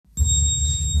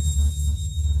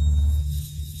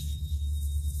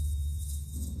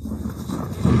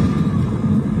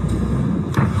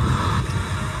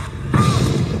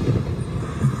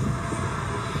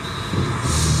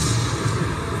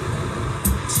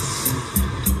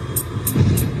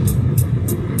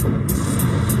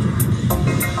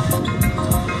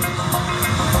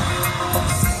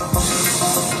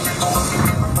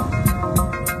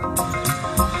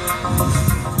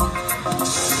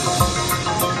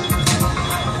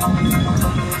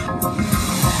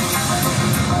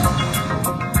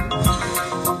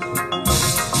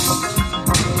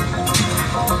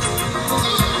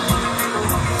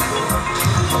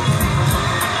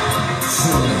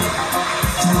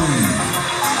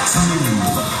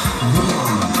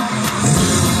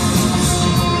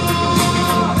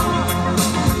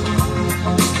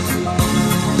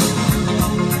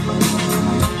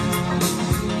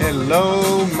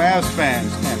Mavs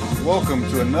fans, and welcome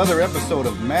to another episode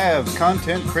of Mavs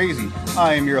Content Crazy.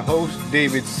 I am your host,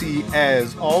 David C.,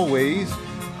 as always.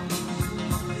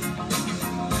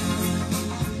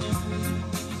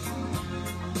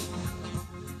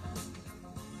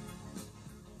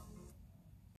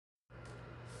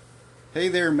 Hey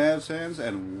there, Mavs fans,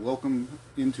 and welcome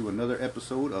into another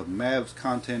episode of Mavs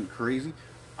Content Crazy.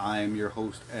 I am your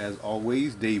host, as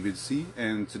always, David C.,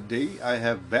 and today I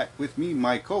have back with me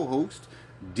my co-host,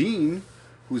 Dean,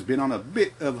 who's been on a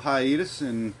bit of hiatus,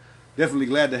 and definitely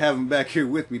glad to have him back here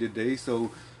with me today.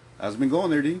 So, how's it been going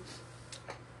there, Dean?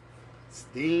 It's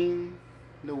Dean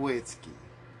Nowitzki,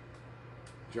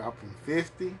 dropping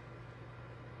 50,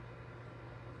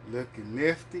 looking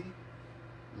nifty,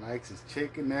 likes his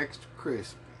chicken extra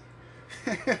crispy.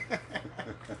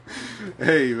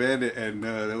 Hey, man, and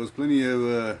there was plenty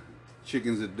of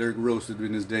chickens that Dirk roasted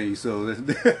in his day, so that's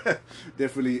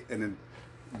definitely a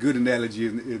good analogy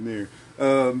in there.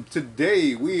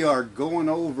 Today we are going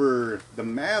over the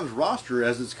Mavs roster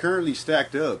as it's currently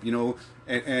stacked up,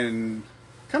 and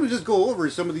kind of just go over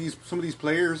some of these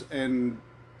players and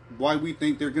why we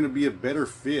think they're going to be a better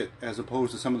fit as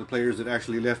opposed to some of the players that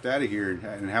actually left out of here,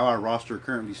 and how our roster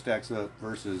currently stacks up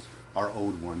versus our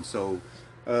old one. So,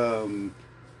 we'll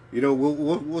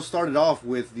start it off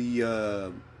with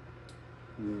the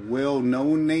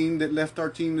well-known name that left our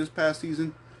team this past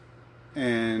season,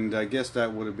 and I guess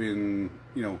that would have been,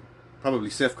 probably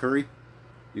Seth Curry.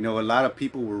 A lot of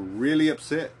people were really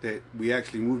upset that we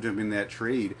actually moved him in that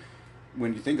trade.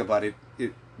 When you think about it,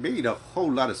 it made a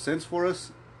whole lot of sense for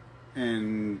us.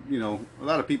 And, a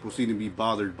lot of people seem to be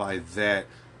bothered by that.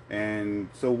 And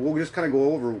so we'll just kind of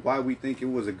go over why we think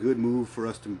it was a good move for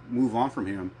us to move on from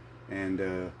him.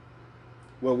 And,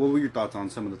 what were your thoughts on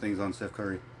some of the things on Steph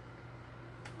Curry?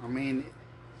 I mean,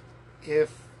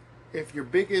 if your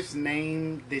biggest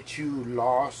name that you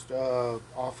lost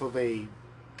off of a,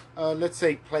 let's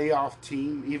say, playoff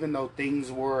team, even though things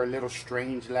were a little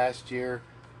strange last year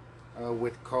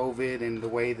with COVID and the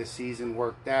way the season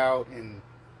worked out and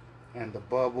the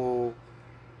bubble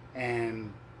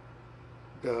and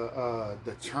the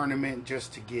tournament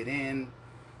just to get in.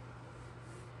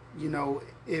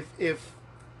 If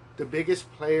the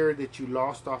biggest player that you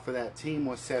lost off of that team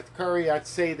was Seth Curry, I'd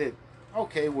say that,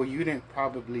 okay, well, you didn't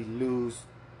probably lose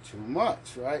too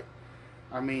much, right?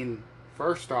 I mean,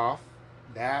 first off,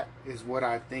 that is what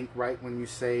I think right when you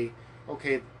say,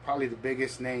 okay, probably the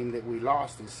biggest name that we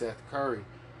lost is Seth Curry.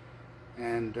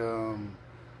 And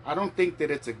I don't think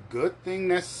that it's a good thing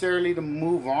necessarily to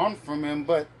move on from him,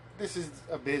 but this is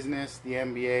a business, the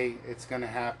NBA, it's going to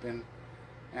happen.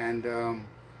 And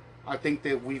I think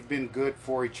that we've been good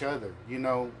for each other,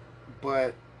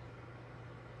 but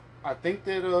I think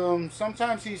that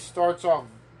sometimes he starts off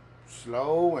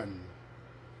slow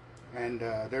and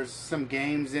there's some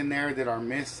games in there that are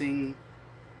missing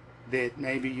that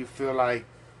maybe you feel like,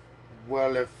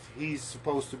 well, if he's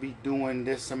supposed to be doing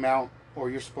this amount or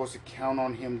you're supposed to count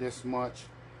on him this much,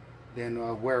 then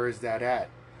where is that at?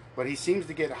 But he seems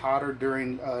to get hotter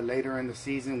during later in the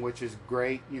season, which is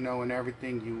great, and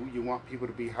everything. You want people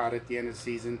to be hot at the end of the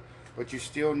season, but you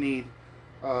still need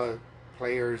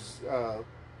players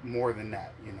more than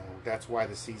that. That's why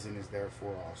the season is there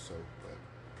for also.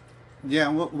 But Yeah,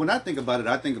 well, when I think about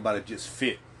it just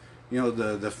fit.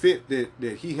 The fit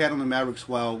that he had on the Mavericks,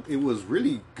 while it was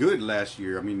really good last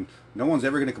year. I mean, no one's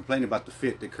ever going to complain about the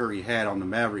fit that Curry had on the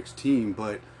Mavericks team,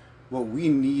 but what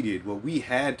we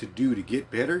had to do to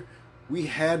get better, we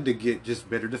had to get just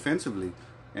better defensively.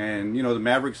 And, the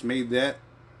Mavericks made that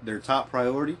their top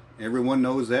priority. Everyone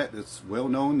knows that. It's well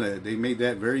known that they made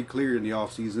that very clear in the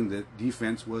offseason that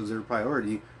defense was their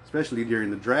priority, especially during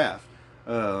the draft.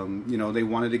 They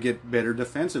wanted to get better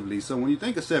defensively. So when you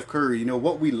think of Steph Curry,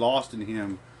 what we lost in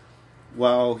him,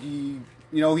 while he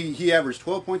averaged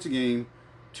 12 points a game,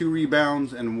 2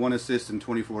 rebounds, and 1 assist in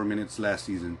 24 minutes last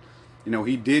season.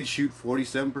 He did shoot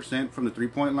 47% from the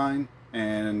three-point line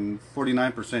and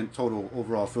 49% total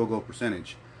overall field goal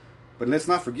percentage. But let's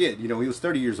not forget, he was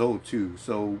 30 years old too.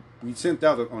 So we sent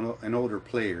out an older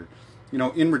player.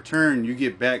 In return, you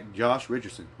get back Josh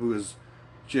Richardson, who is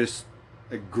just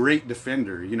a great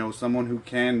defender, someone who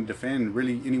can defend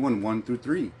really anyone 1 through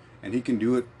 3, and he can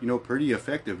do it, pretty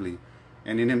effectively.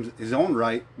 And in his own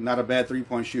right, not a bad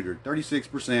three-point shooter,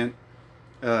 36%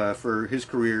 for his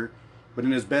career. But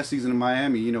in his best season in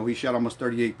Miami, he shot almost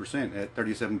 38% at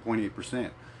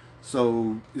 37.8%.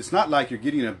 So it's not like you're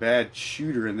getting a bad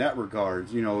shooter in that regard.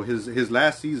 His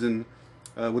last season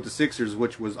with the Sixers,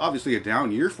 which was obviously a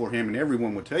down year for him, and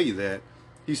everyone would tell you that,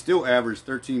 he still averaged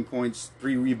 13 points,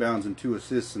 3 rebounds, and 2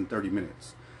 assists in 30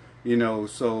 minutes.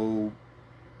 So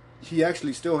he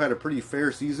actually still had a pretty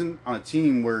fair season on a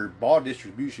team where ball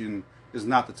distribution is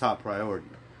not the top priority.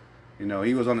 You know,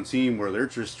 he was on a team where they're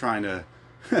just trying to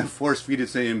force feed it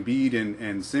to Embiid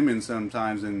and Simmons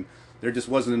sometimes, and there just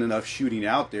wasn't enough shooting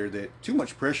out there that too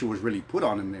much pressure was really put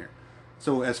on him there.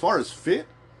 So as far as fit,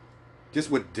 just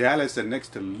with Dallas and next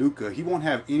to Luka, he won't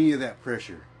have any of that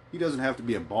pressure. He doesn't have to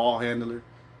be a ball handler.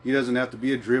 He doesn't have to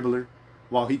be a dribbler.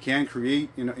 While he can create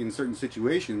in certain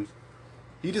situations,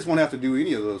 he just won't have to do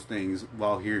any of those things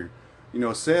while here. You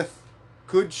know, Seth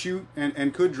could shoot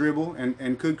and could dribble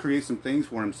and could create some things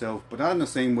for himself, but not in the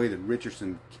same way that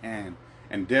Richardson can,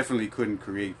 and definitely couldn't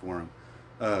create for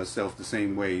himself the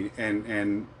same way.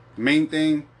 And main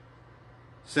thing,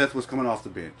 Seth was coming off the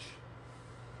bench.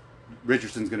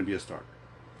 Richardson's going to be a starter.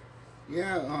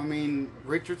 Yeah, I mean,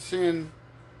 Richardson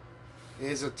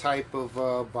is a type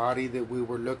of body that we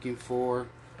were looking for.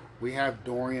 We have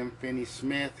Dorian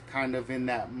Finney-Smith kind of in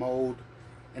that mold.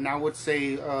 And I would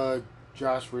say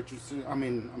Josh Richardson,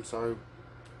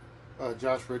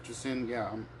 Josh Richardson,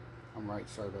 yeah, I'm right,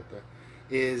 sorry about that,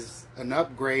 is an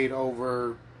upgrade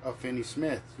over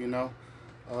Finney-Smith, you know.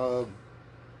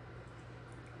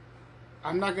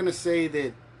 I'm not going to say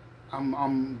that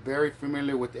I'm very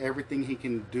familiar with everything he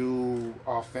can do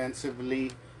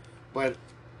offensively, but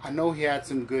I know he had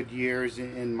some good years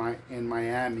in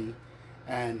Miami,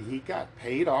 and he got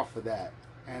paid off of that.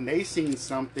 And they seen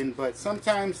something, but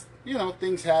sometimes, you know,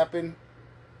 things happen.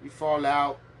 You fall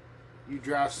out. You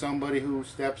draft somebody who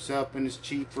steps up and is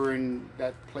cheaper, and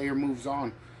that player moves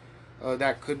on.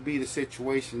 That could be the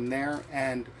situation there.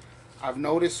 And I've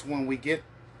noticed when we get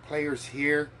players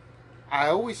here, I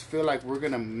always feel like we're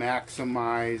going to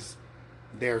maximize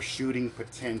their shooting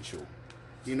potential.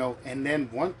 You know, and then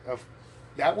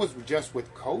that was just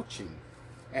with coaching.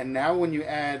 And now when you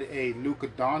add a Luka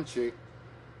Doncic,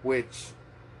 which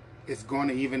is going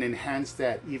to even enhance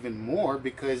that even more,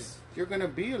 because you're going to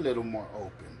be a little more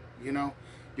open, you know.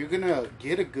 You're going to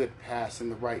get a good pass in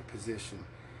the right position.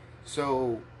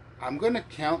 So I'm going to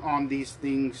count on these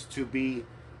things to be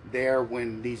there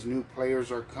when these new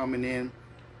players are coming in.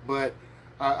 But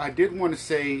I did want to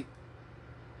say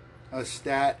a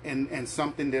stat and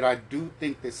something that I do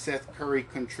think that Seth Curry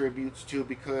contributes to,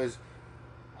 because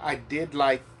I did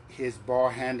like his ball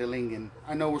handling, and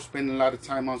I know we're spending a lot of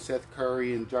time on Seth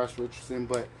Curry and Josh Richardson,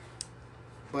 but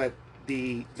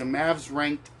the Mavs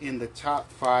ranked in the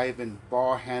top 5 in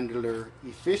ball handler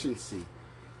efficiency,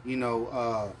 you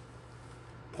know,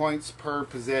 points per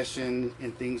possession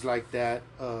and things like that,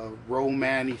 roll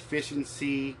man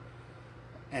efficiency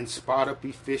and spot up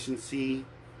efficiency.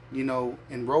 You know,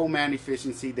 in roll man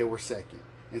efficiency they were second,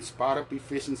 in spot up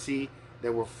efficiency they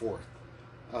were fourth.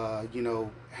 You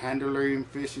know, handler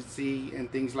efficiency and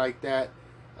things like that.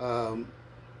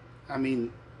 I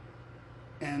mean,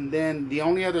 and then the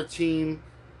only other team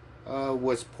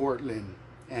was Portland,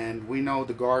 and we know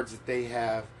the guards that they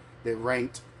have that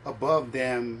ranked above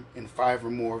them in 5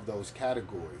 or more of those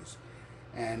categories.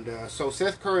 And so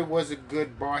Seth Curry was a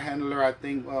good ball handler, I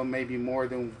think, maybe more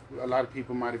than a lot of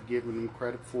people might have given him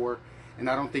credit for. And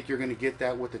I don't think you're going to get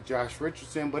that with a Josh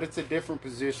Richardson, but it's a different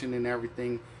position and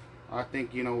everything. I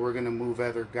think, you know, we're going to move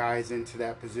other guys into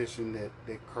that position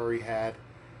that Curry had.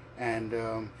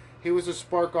 And he was a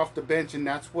spark off the bench, and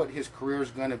that's what his career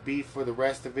is going to be for the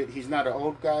rest of it. He's not an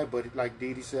old guy, but like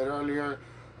Didi said earlier,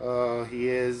 he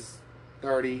is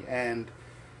 30. And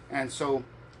so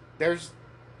there's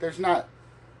not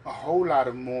a whole lot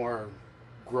of more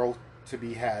growth to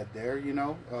be had there, you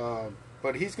know.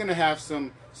 But he's going to have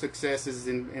some successes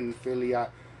in Philly. I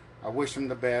wish him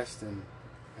the best, and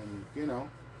you know,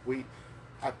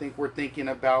 I think we're thinking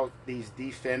about these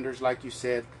defenders, like you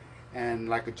said, and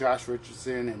like a Josh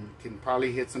Richardson, and can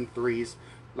probably hit some threes,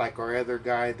 like our other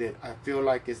guy that I feel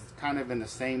like is kind of in the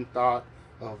same thought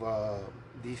of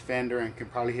defender and can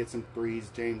probably hit some threes,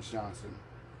 James Johnson.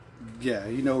 Yeah,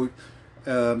 you know,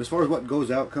 as far as what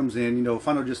goes out comes in, you know,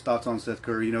 final just thoughts on Seth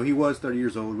Curry. You know, he was 30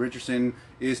 years old. Richardson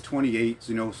is 28,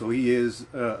 you know, so he is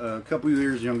a couple of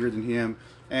years younger than him.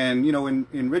 And, you know, in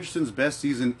Richardson's best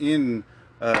season in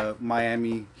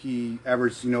Miami, he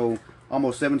averaged, you know,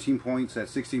 almost 17 points at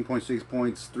 16.6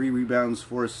 points, 3 rebounds,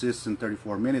 4 assists in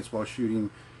 34 minutes while shooting,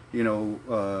 you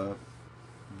know,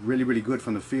 really, really good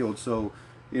from the field. So,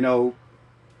 you know,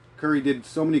 Curry did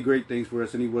so many great things for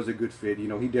us, and he was a good fit. You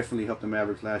know, he definitely helped the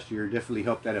Mavericks last year, definitely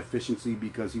helped that efficiency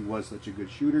because he was such a good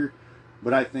shooter.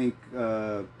 But I think,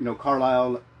 you know,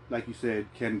 Carlisle, like you said,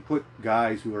 can put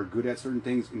guys who are good at certain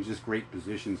things in just great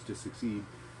positions to succeed.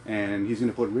 And he's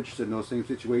going to put Richardson in those same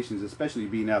situations, especially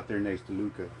being out there next to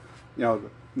Luka. You know,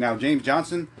 now James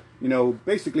Johnson, you know,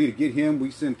 basically to get him, we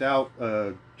sent out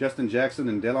Justin Jackson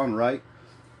and Delon Wright.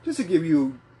 just to give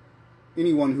you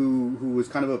anyone who was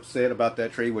kind of upset about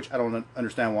that trade, which I don't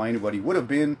understand why anybody would have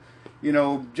been.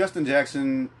 Justin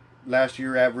Jackson last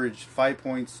year averaged 5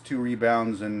 points, 2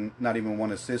 rebounds, and not even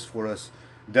 1 assist for us.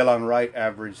 Delon Wright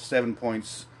averaged 7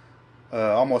 points,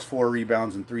 almost 4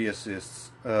 rebounds and 3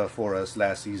 assists for us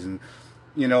last season.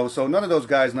 So none of those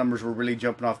guys' numbers were really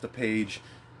jumping off the page.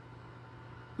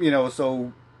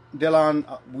 So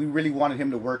Delon, we really wanted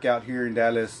him to work out here in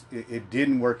Dallas. It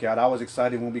didn't work out. I was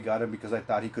excited when we got him because I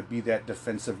thought he could be that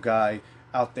defensive guy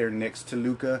out there next to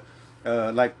Luka,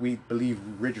 like we believe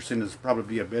Richardson is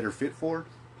probably a better fit for.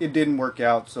 It didn't work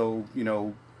out, so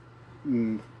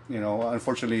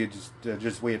unfortunately, it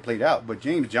just the way it played out. But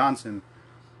James Johnson,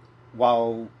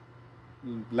 while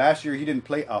last year he didn't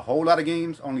play a whole lot of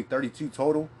games, only 32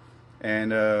 total,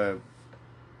 and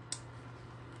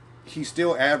he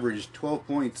still averaged 12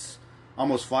 points,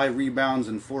 almost 5 rebounds,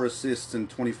 and 4 assists in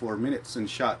 24 minutes, and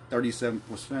shot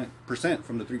 37%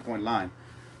 from the three-point line,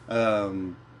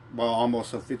 while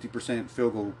almost a 50%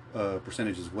 field goal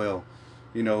percentage as well.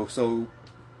 So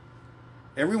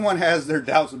everyone has their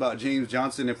doubts about James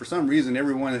Johnson, and for some reason,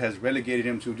 everyone has relegated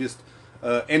him to just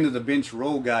end of the bench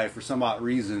role guy for some odd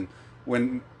reason.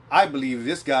 When I believe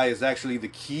this guy is actually the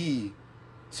key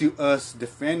to us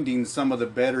defending some of the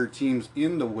better teams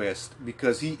in the West,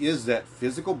 because he is that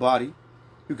physical body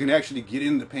who can actually get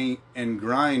in the paint and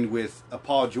grind with a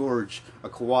Paul George, a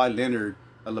Kawhi Leonard,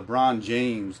 a LeBron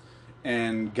James,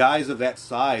 and guys of that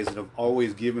size that have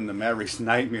always given the Mavericks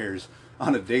nightmares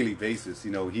on a daily basis.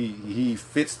 He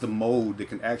fits the mold that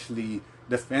can actually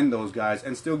defend those guys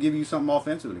and still give you something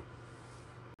offensively.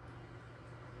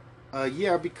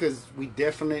 Yeah, because we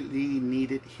definitely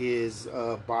needed his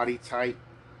body type,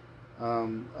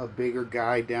 a bigger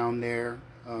guy down there.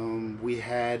 We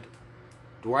had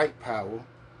Dwight Powell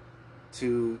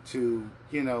to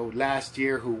last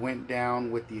year, who went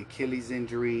down with the Achilles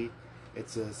injury.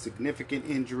 It's a significant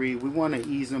injury. We want to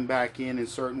ease him back in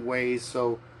certain ways.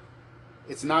 So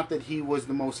it's not that he was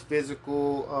the most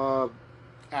physical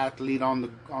athlete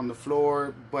on the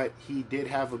floor, but he did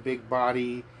have a big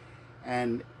body,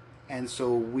 and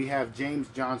so we have James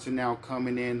Johnson now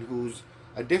coming in, who's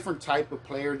a different type of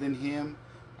player than him.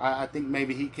 I think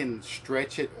maybe he can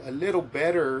stretch it a little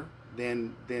better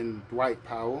than Dwight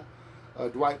Powell.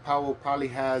 Dwight Powell probably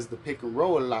has the pick and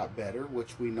roll a lot better,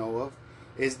 which we know of.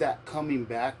 Is that coming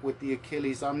back with the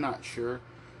Achilles? I'm not sure.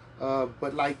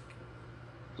 But like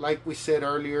we said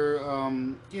earlier,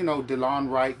 Delon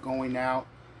Wright going out.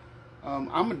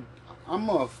 I'm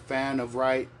a fan of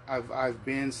Wright. I've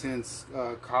been since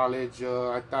college.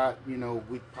 I thought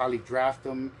we'd probably draft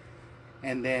him,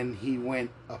 and then he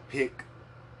went a pick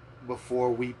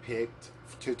before we picked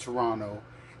to Toronto,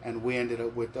 and we ended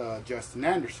up with Justin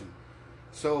Anderson.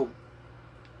 So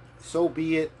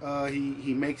be it.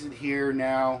 He makes it here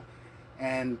now,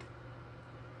 and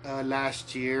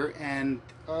last year, and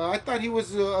I thought he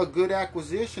was a good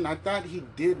acquisition. I thought he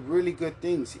did really good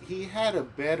things. He had a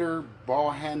better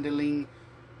ball handling,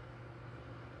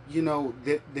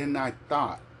 than I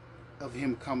thought of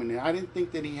him coming in. I didn't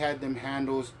think that he had them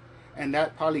handles, and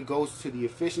that probably goes to the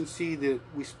efficiency that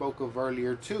we spoke of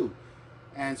earlier too.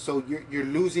 And so you're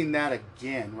losing that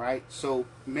again, right? So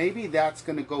maybe that's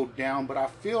going to go down, but I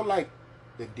feel like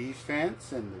the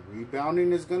defense and the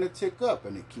rebounding is going to tick up,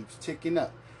 and it keeps ticking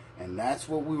up. And that's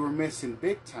what we were missing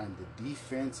big time, the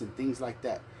defense and things like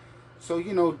that. So,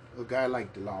 a guy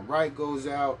like Delon Wright goes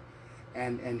out,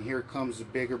 and here comes a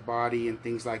bigger body and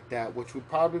things like that, which we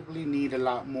probably need a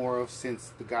lot more of,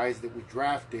 since the guys that we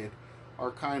drafted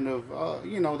are kind of,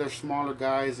 they're smaller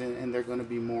guys, and they're going to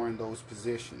be more in those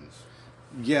positions.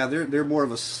 Yeah, they're more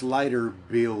of a slider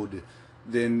build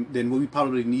than we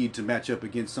probably need to match up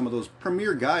against some of those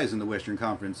premier guys in the Western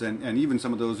Conference, and even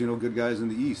some of those good guys in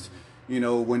the East.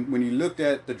 When you looked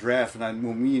at the draft, and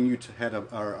when me and you had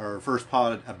our first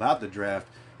pod about the draft,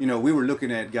 we were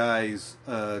looking at guys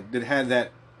that had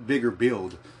that bigger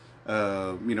build. Like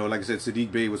I said, Sadiq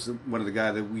Bey was one of the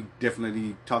guys that we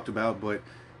definitely talked about, but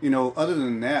other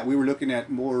than that, we were looking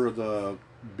at more of the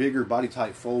bigger body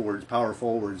type forwards, power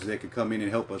forwards that could come in and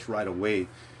help us right away.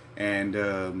 And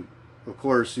of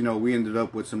course, we ended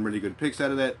up with some really good picks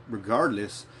out of that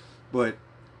regardless. But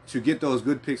to get those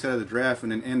good picks out of the draft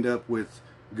and then end up with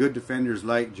good defenders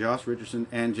like Josh Richardson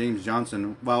and James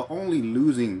Johnson, while only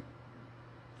losing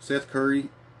Seth Curry,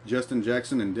 Justin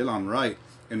Jackson, and Delon Wright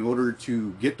in order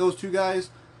to get those two guys,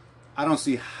 I don't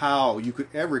see how you could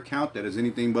ever count that as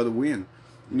anything but a win.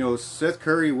 Seth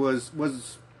Curry was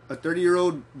a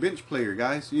 30-year-old bench player,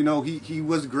 guys. He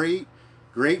was great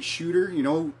shooter,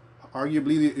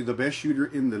 arguably the best shooter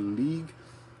in the league.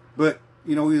 But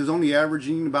he was only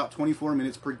averaging about 24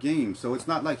 minutes per game. So it's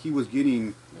not like he was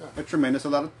getting a tremendous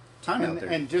lot of time out there.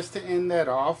 And just to end that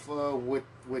off with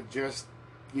just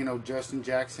Justin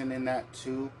Jackson in that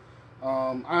too,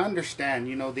 I understand.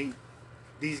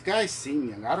 These guys seem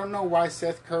young. I don't know why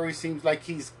Seth Curry seems like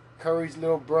he's Curry's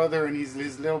little brother, and he's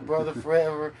his little brother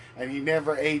forever, and he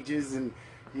never ages, and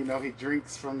he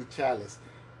drinks from the chalice.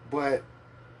 But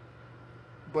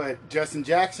Justin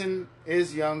Jackson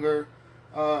is younger.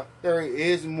 There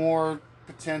is more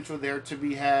potential there to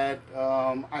be had.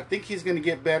 I think he's going to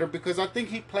get better because I think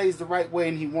he plays the right way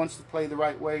and he wants to play the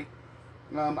right way.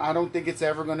 I don't think it's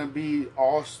ever going to be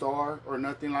all-star or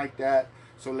nothing like that.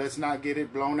 So let's not get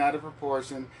it blown out of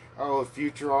proportion. Oh, a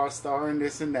future all-star and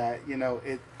this and that.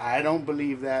 I don't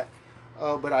believe that.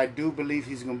 But I do believe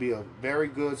he's going to be a very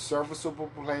good,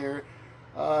 serviceable player.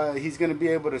 He's going to be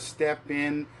able to step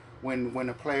in when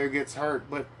a player gets hurt.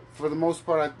 But for the most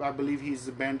part, I believe he's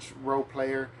a bench role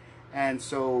player. And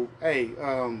so, hey,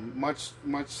 much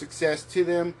success to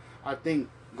them. I think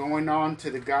going on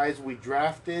to the guys we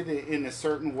drafted in a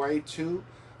certain way too.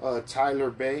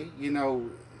 Tyler Bay,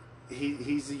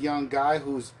 he's a young guy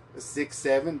who's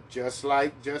 6'7", just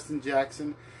like Justin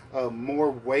Jackson.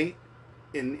 More weight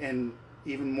and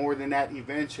even more than that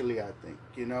eventually, I think.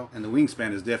 And the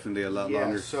wingspan is definitely a lot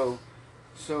longer. So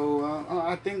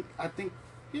I think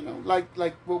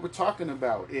like what we're talking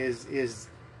about is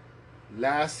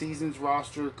last season's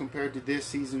roster compared to this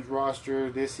season's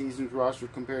roster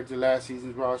compared to last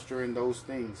season's roster, and those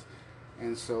things.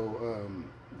 And so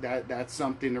that's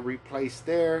something to replace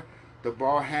there. The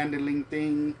ball handling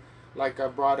thing, like I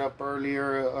brought up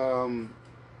earlier,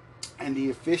 and the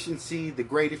efficiency, the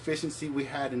great efficiency we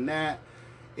had in that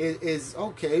is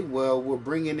okay. Well, we're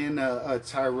bringing in a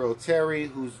Tyrell Terry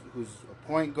who's a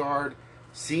point guard,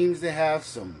 seems to have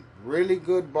some really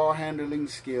good ball handling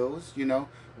skills.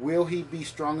 Will he be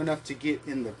strong enough to get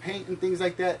in the paint and things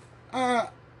like that?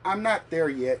 I'm not there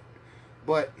yet,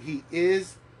 but he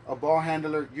is a ball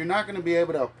handler. You're not going to be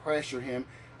able to pressure him.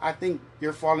 I think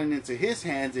you're falling into his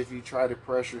hands if you try to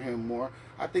pressure him more.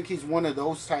 I think he's one of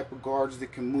those type of guards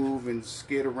that can move and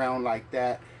skid around like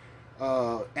that.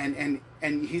 And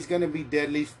he's going to be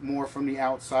deadly more from the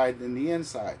outside than the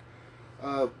inside.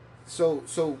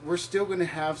 So we're still going to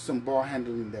have some ball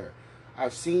handling there.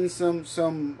 I've seen some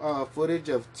footage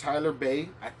of Tyler Bay.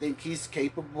 I think he's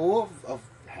capable of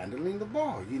handling the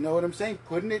ball. You know what I'm saying?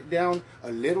 Putting it down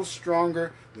a little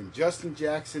stronger than Justin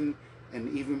Jackson,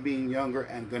 and even being younger,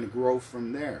 and going to grow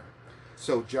from there.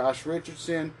 So Josh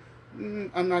Richardson,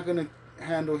 I'm not going to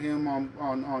handle him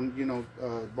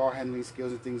on ball handling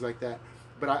skills and things like that.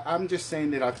 But I'm just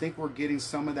saying that I think we're getting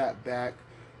some of that back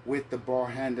with the ball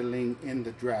handling in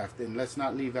the draft. And let's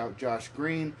not leave out Josh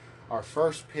Green, our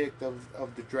first pick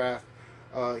of the draft.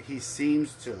 He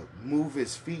seems to move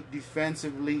his feet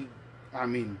defensively,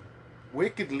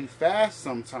 wickedly fast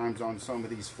sometimes on some of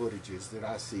these footages that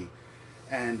I see.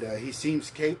 And he seems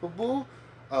capable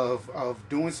of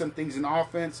doing some things in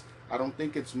offense. I don't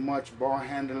think it's much ball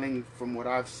handling from what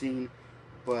I've seen,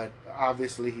 but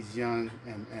obviously he's young,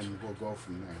 and we'll go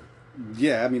from there.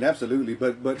 Yeah, absolutely.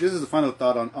 But this is the final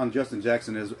thought on Justin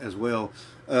Jackson as well.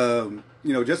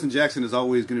 Justin Jackson is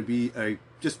always going to be a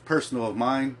just personal of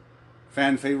mine,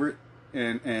 fan favorite.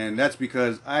 And that's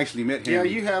because I actually met him. Yeah,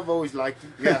 you have always liked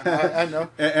him. Yeah, I know.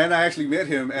 And I actually met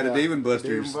him at a Dave &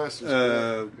 Buster's.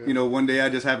 One day I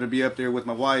just happened to be up there with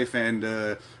my wife and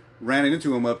ran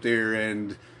into him up there.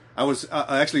 And I was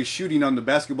actually shooting on the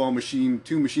basketball machine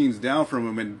 2 machines down from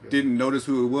him, and didn't notice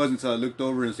who it was until I looked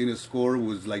over and seen his score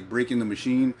was like breaking the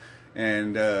machine.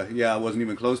 And I wasn't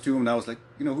even close to him. And I was like,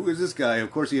 who is this guy? Of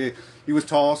course, he was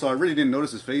tall, so I really didn't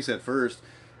notice his face at first.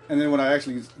 And then when I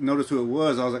actually noticed who it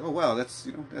was, I was like, oh, wow, that's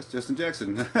Justin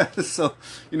Jackson. So,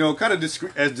 kind of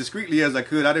as discreetly as I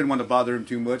could. I didn't want to bother him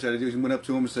too much. I just went up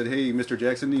to him and said, hey, Mr.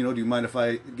 Jackson, do you mind if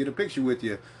I get a picture with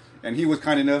you? And he was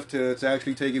kind enough to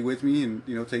actually take it with me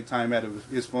and, take time out of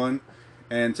his fun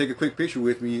and take a quick picture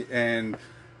with me. And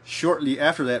shortly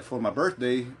after that, for my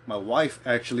birthday, my wife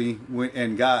actually went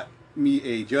and got me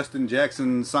a Justin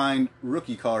Jackson signed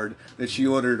rookie card that she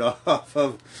ordered off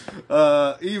of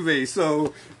eBay.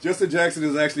 So Justin Jackson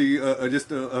is actually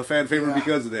just a fan favorite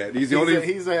because of that.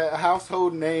 He's a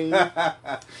household name,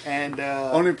 and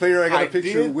only player I got a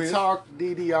picture with. I did talk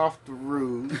Didi off the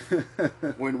roof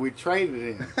when we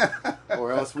traded him,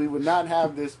 or else we would not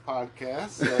have this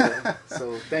podcast.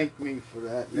 So thank me for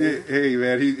that, man. Hey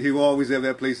man, he will always have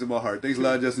that place in my heart. Thanks a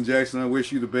lot, Justin Jackson. I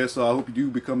wish you the best. So I hope you do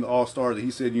become the all-star that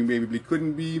he said you may maybe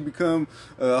couldn't become.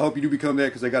 I hope you do become that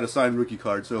because I got a signed rookie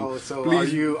card. So,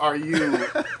 please. are you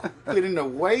putting a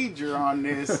wager on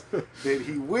this that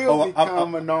he will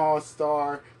become an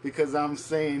all-star? Because I'm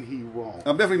saying he won't.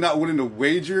 I'm definitely not willing to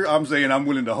wager. I'm saying I'm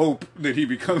willing to hope that he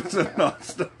becomes an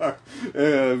all-star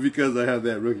because I have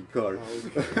that rookie card.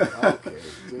 Okay.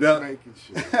 Just now, making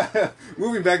sure.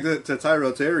 Moving back to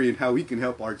Tyrell Terry and how he can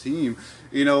help our team,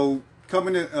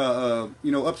 coming in,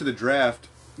 up to the draft,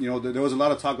 there was a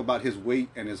lot of talk about his weight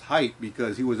and his height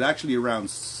because he was actually around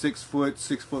 6 foot,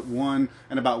 6'1",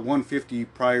 and about 150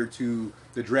 prior to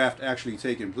the draft actually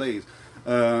taking place.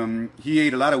 He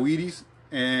ate a lot of Wheaties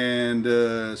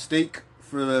and steak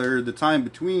for the time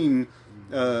between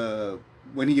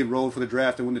when he enrolled for the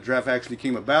draft and when the draft actually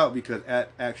came about, because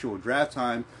at actual draft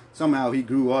time, somehow he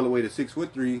grew all the way to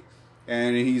 6'3",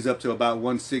 and he's up to about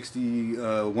 160,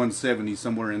 170,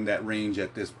 somewhere in that range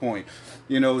at this point.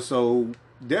 So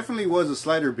definitely was a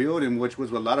slighter build, and which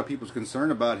was a lot of people's concern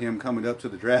about him coming up to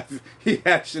the draft. He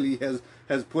actually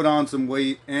has put on some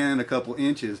weight and a couple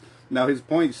inches. Now his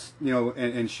points,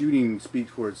 and shooting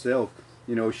speaks for itself.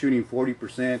 Shooting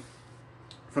 40%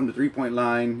 from the 3-point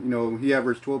line. He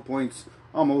averaged 12 points,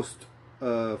 almost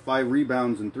 5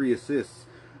 rebounds and 3 assists.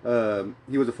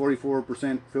 He was a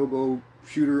 44% field goal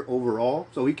shooter overall,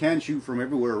 so he can shoot from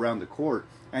everywhere around the court,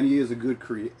 and he is a good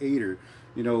creator.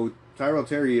 Tyrell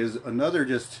Terry is another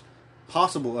just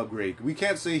possible upgrade. We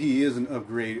can't say he is an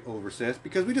upgrade over Seth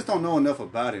because we just don't know enough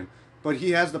about him, but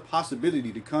he has the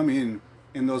possibility to come in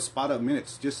those spot-up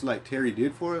minutes just like Terry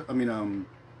did for us.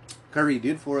 Curry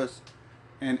did for us,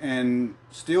 and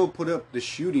still put up the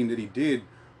shooting that he did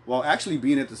while actually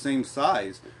being at the same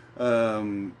size.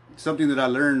 Something that I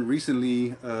learned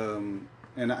recently, and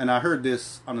I heard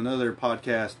this on another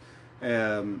podcast,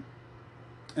 and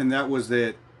that was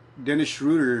that Dennis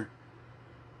Schroeder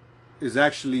is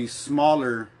actually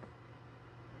smaller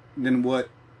than what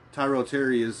Tyrell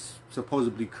Terry is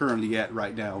supposedly currently at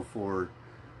right now for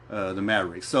the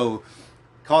Mavericks. So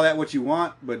call that what you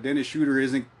want, but Dennis Schroeder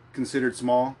isn't considered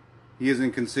small. He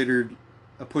isn't considered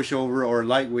a pushover or a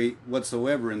lightweight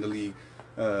whatsoever in the league.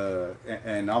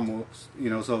 And almost,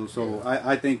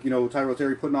 I think, Tyrell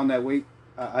Terry putting on that weight,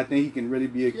 I think he can really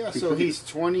be a... Yeah, so he's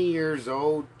 20 years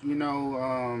old,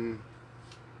 I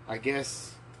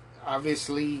guess,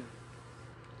 obviously,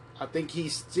 I think he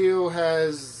still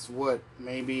has,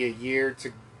 maybe a year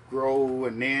to grow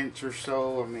an inch or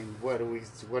so. I mean, what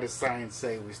does science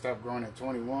say? We stop growing at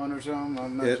 21 or something?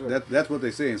 I'm not sure. That's what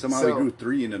they say, and somehow he grew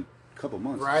 3 in a couple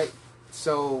months. Right.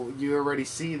 So you already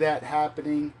see that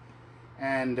happening,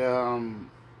 and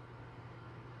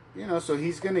so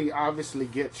he's going to obviously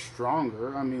get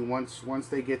stronger. I mean, once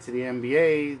they get to the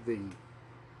NBA,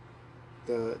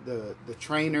 the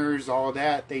trainers, all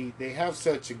that, they have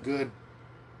such a good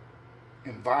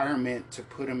environment to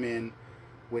put him in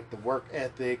with the work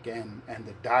ethic and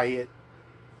the diet,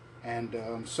 and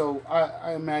so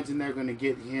I imagine they're going to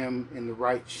get him in the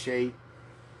right shape.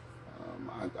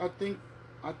 I think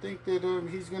that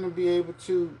he's going to be able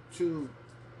to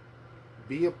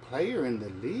be a player in the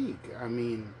league. I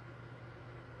mean,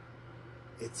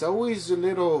 it's always a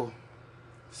little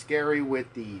scary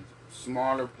with the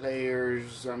smaller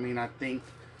players. I mean, I think,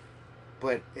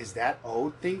 but is that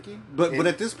old thinking? But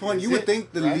at this point, you would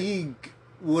think the league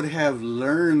would have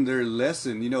learned their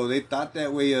lesson. They thought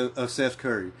that way of Steph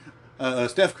Curry.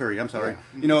 Steph Curry, I'm sorry.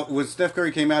 Yeah. When Steph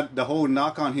Curry came out, the whole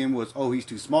knock on him was, he's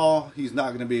too small. He's not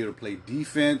going to be able to play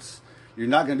defense. You're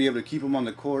not going to be able to keep him on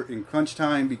the court in crunch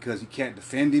time because he can't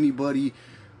defend anybody.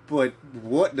 But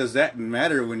what does that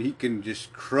matter when he can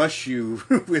just crush you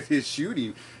with his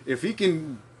shooting? If he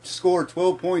can score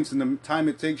 12 points in the time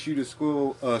it takes you to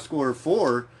score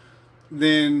 4,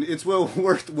 then it's well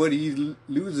worth what he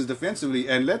loses defensively.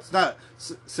 And let's not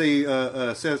say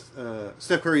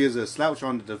Steph Curry is a slouch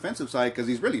on the defensive side, because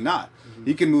he's really not. Mm-hmm.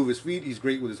 He can move his feet. He's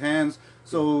great with his hands.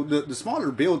 So the smaller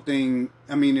build thing,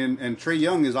 I mean, and Trae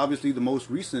Young is obviously the most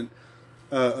recent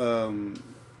point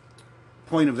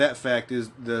of that fact, is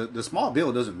the small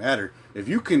build doesn't matter. If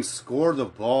you can score the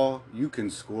ball, you can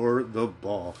score the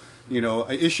ball.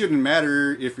 It shouldn't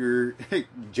matter if you're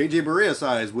JJ Barea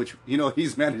size, which,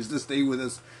 he's managed to stay with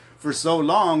us for so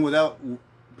long without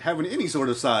having any sort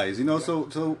of size,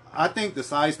 So I think the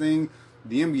size thing,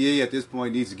 the NBA at this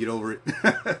point needs to get over it.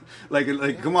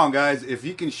 Come on, guys. If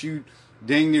you can shoot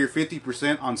dang near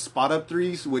 50% on spot-up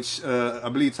threes, which I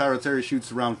believe Tyrell Terry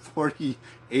shoots around 48%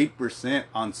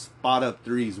 on spot-up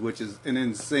threes, which is an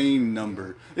insane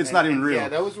number. It's not even real. Yeah,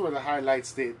 those were the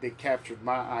highlights that captured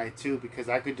my eye, too, because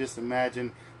I could just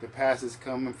imagine the passes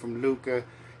coming from Luka,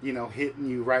 hitting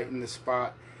you right in the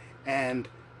spot. And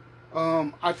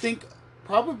I think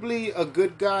probably a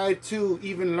good guy to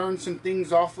even learn some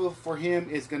things off of for him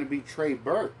is going to be Trey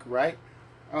Burke, right?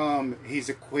 He's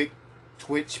a quick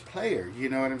twitch player. You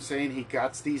know what I'm saying? He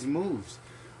got these moves.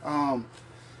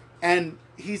 And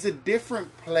he's a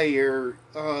different player.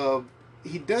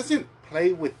 He doesn't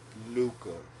play with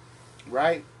Luka,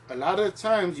 right? A lot of the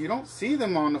times you don't see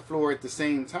them on the floor at the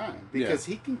same time because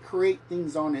he can create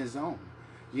things on his own.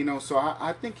 You know, so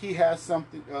I think he has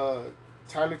something.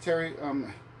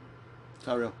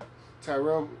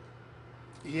 Tyrell,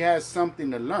 he has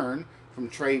something to learn from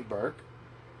Trey Burke,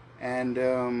 and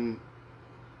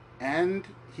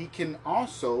he can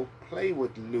also play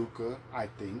with Luka, I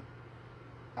think,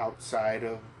 outside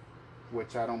of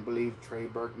which I don't believe Trey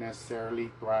Burke necessarily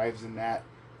thrives in that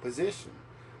position.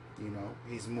 You know,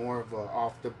 he's more of a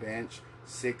off the bench,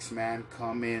 6-man,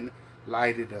 come in,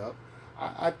 light it up.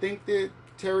 I think that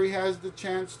Terry has the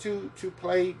chance to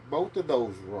play both of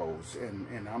those roles,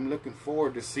 and I'm looking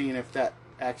forward to seeing if that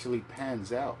actually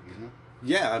pans out, you know?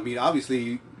 Yeah, I mean,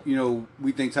 obviously, you know,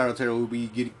 we think Tyler Terrell will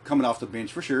be coming off the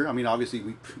bench for sure. I mean, obviously,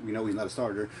 we know he's not a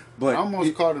starter, but I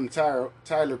almost called him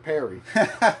Tyler Perry.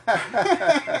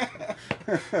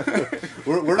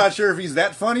 we're not sure if he's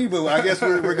that funny, but I guess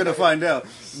we're gonna find out.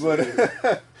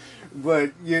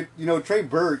 But you know, Trey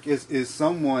Burke is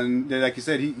someone that, like you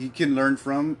said, he can learn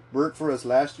from. Burke for us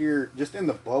last year, just in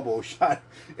the bubble, shot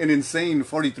an insane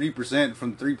 43%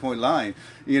 from 3-point line.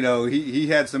 You know, he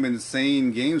had some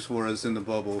insane games for us in the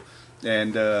bubble,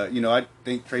 and you know, I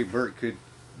think Trey Burke could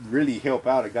really help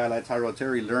out a guy like Tyrell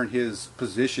Terry learn his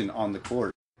position on the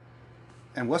court.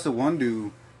 And what's the one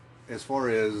do as far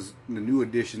as the new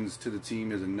additions to the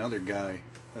team is another guy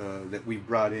that we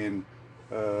brought in.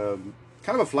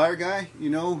 Kind of a flyer guy,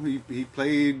 you know. He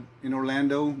played in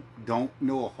Orlando. Don't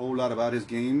know a whole lot about his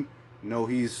game. Know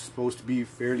he's supposed to be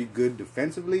fairly good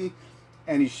defensively,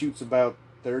 and he shoots about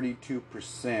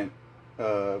 32%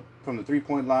 from the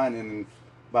 3-point line and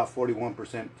about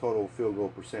 41% total field goal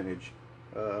percentage.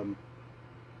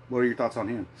 What are your thoughts on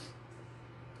him?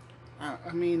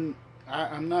 I mean,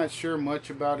 I'm not sure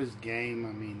much about his game.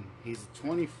 I mean, he's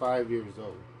 25 years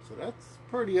old, so that's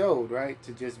pretty old, right?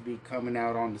 To just be coming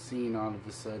out on the scene all of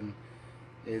a sudden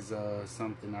is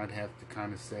something I'd have to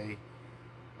kind of say.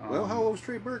 Well, how old was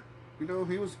Trey Burke? You know,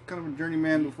 he was kind of a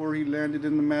journeyman before he landed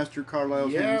in the Master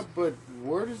Carlisle's hands. But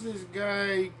where does this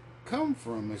guy come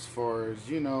from as far as,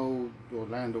 you know,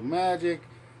 Orlando Magic?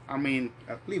 I mean,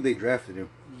 I believe they drafted him.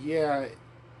 Yeah,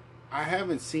 I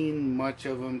haven't seen much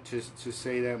of him to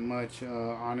say that much,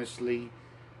 honestly.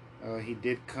 He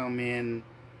did come in.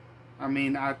 I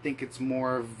mean, I think it's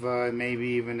more of maybe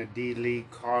even a D-League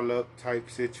call-up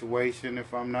type situation,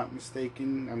 if I'm not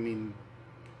mistaken. I mean,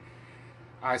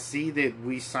 I see that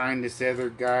we signed this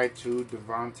other guy too,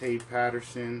 Devontae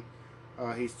Patterson.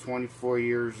 He's 24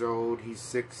 years old. He's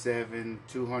 6'7",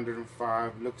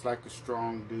 205. Looks like a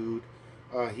strong dude.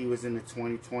 He was in the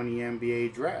 2020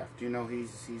 NBA draft. You know,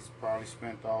 he's probably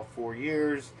spent all 4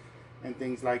 years and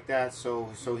things like that.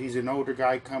 So he's an older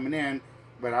guy coming in,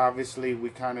 but obviously we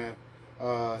kind of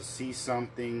see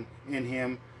something in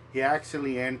him. He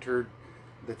actually entered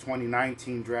the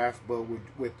 2019 draft, but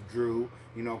withdrew.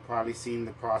 You know, probably seen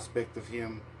the prospect of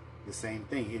him, the same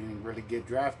thing. He didn't really get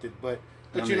drafted, but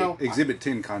you know, Exhibit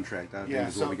 10 contract. I think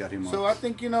is what we got him on. So I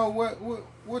think, you know,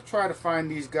 we'll try to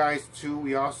find these guys too.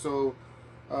 We also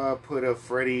put a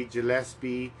Freddie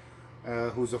Gillespie,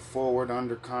 who's a forward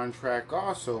under contract.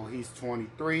 Also, he's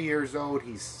 23 years old.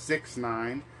 He's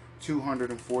 6'9".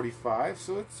 245,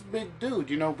 so it's a big dude,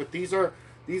 you know. But these are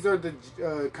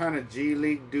the kind of G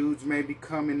League dudes maybe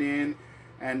coming in,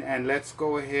 and let's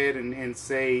go ahead and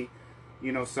say,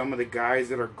 you know, some of the guys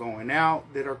that are going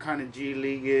out that are kind of G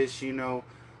League-ish. You know,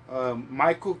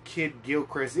 Michael Kidd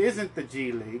Gilchrist isn't the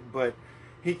G League, but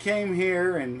he came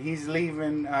here and he's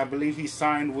leaving. I believe he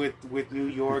signed with New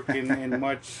York, and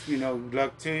much, you know,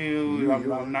 luck to you.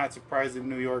 I'm not surprised that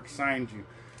New York signed you,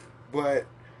 but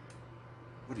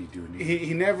what are you doing here?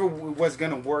 He never was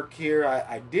going to work here.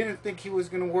 I didn't think he was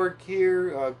going to work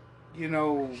here. You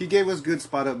know, he gave us good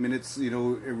spot up minutes, you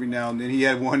know, every now and then. He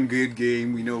had one good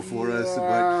game, you know, for us,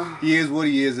 but he is what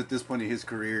he is at this point in his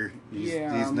career. He's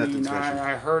nothing special.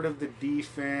 I heard of the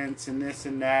defense and this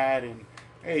and that, and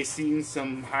hey, seen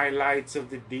some highlights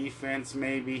of the defense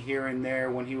maybe here and there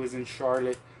when he was in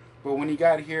Charlotte, but when he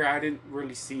got here, I didn't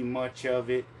really see much of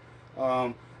it.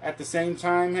 At the same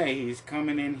time, hey, he's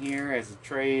coming in here as a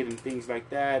trade and things like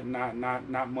that.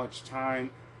 Not much time.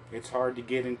 It's hard to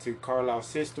get into Carlisle's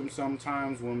system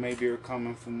sometimes when maybe you're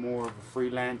coming from more of a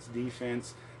freelance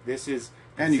defense. This is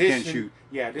And you can't shoot.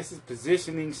 Yeah, this is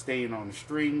positioning, staying on the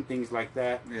string, things like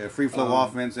that. Yeah, free flow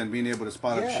offense and being able to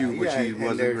spot up shoot, which he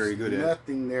wasn't very good at.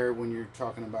 Nothing there when you're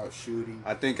talking about shooting.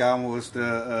 I think I almost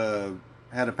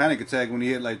had a panic attack when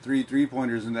he hit like 3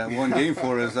 3-pointers in that one game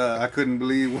for us. I couldn't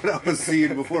believe what I was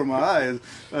seeing before my eyes.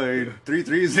 I mean, 3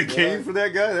 threes a game for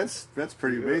that guy. That's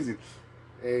pretty amazing.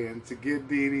 Hey, and to get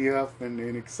Didi up and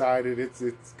excited,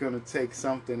 it's gonna take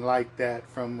something like that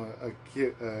from a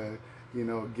kid,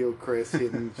 Gilchrist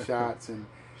hitting shots and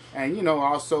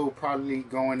also probably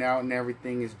going out and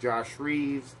everything is Josh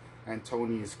Reeves,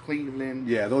 Antonius Cleveland.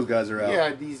 Yeah, those guys are out.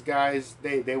 Yeah, these guys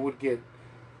they would get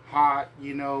hot. They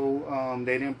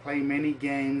didn't play many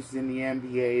games in the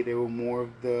NBA. They were more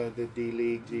of the D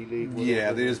League, G League.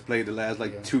 Yeah, they just played the last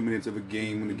 2 minutes of a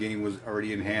game when the game was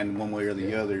already in hand one way or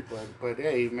the other. But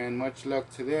hey, man, much luck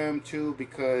to them too,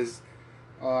 because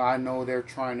I know they're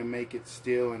trying to make it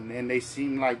still, and they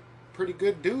seem like pretty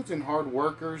good dudes and hard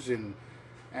workers, and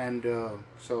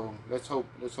so let's hope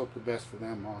the best for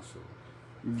them also.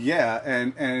 Yeah,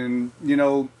 and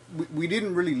we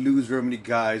didn't really lose very many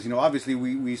guys. Obviously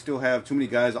we still have too many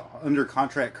guys under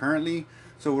contract currently,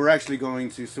 so we're actually going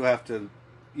to still have to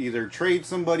either trade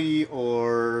somebody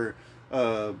or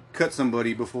cut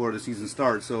somebody before the season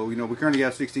starts. So we currently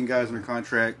have 16 guys under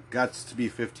contract, got to be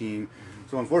 15.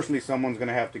 So unfortunately someone's going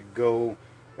to have to go.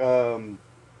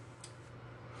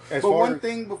 One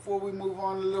thing before we move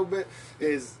on a little bit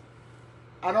is,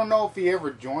 I don't know if he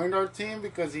ever joined our team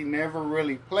because he never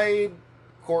really played.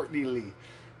 Courtney Lee,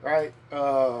 right?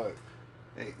 Not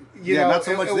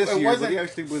so much this year, but he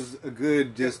actually was a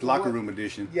good locker room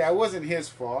addition. Yeah, it wasn't his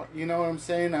fault. You know what I'm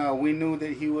saying? We knew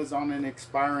that he was on an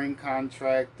expiring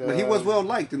contract. But he was well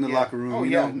liked in the locker room. Oh,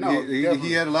 he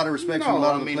had a lot of respect from a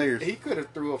lot of the players. He could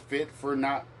have threw a fit for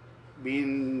not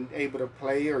being able to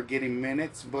play or getting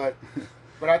minutes, but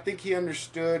I think he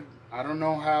understood. I don't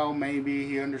know how. Maybe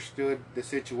he understood the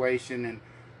situation, and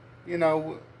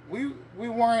we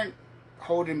weren't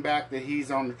holding back that he's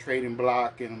on the trading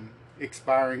block and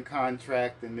expiring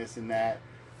contract and this and that,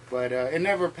 but it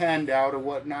never panned out or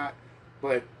whatnot.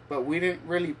 But we didn't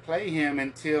really play him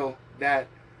until that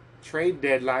trade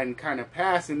deadline kind of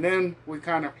passed, and then we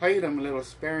kind of played him a little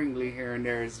sparingly here and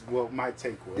there. Is what my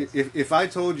take was. If I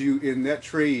told you in that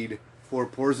trade for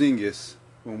Porzingis,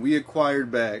 when we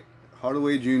acquired back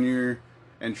Hardaway Jr.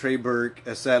 and Trey Burke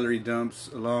as salary dumps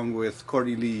along with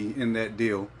Courtney Lee in that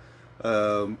deal,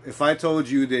 if I told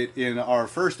you that in our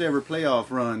first ever playoff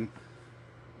run,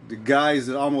 the guys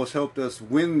that almost helped us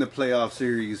win the playoff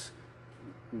series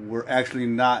were actually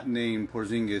not named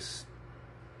Porzingis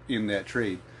in that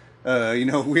trade.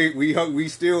 We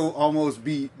still almost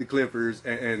beat the Clippers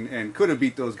and could have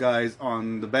beat those guys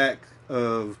on the back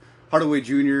of Hardaway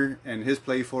Jr. and his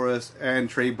play for us and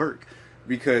Trey Burke,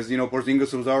 because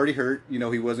Porzingis was already hurt. He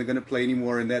wasn't going to play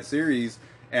anymore in that series,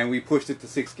 and we pushed it to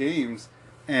 6 games,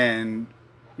 and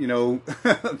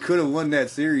could have won that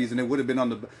series, and it would have been on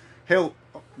the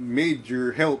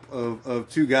major help of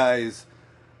 2 guys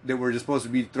that were just supposed to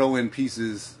be throw-in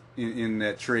pieces in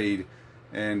that trade.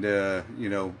 And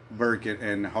Burke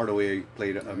and Hardaway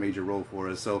played a major role for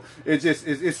us. So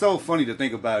it's so funny to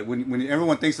think about. When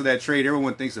everyone thinks of that trade,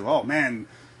 everyone thinks of, oh man,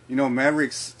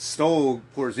 Mavericks stole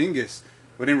Porzingis,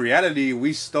 but in reality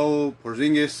we stole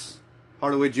Porzingis,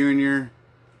 Hardaway Jr.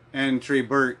 and Trey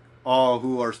Burke, all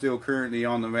who are still currently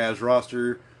on the Mavs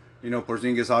roster.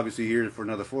 Porzingis obviously here for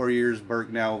another 4 years,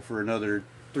 Burke now for another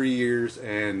 3 years,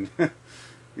 and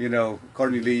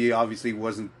Courtney Lee obviously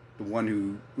wasn't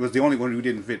the only one who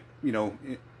didn't fit,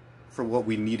 for what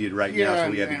we needed right now, so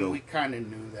we had to go. We kind of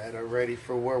knew that already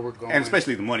for where we're going, and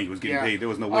especially the money was getting paid. There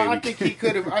was no way. I think he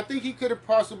could have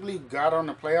possibly got on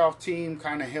the playoff team,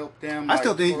 kind of helped them. I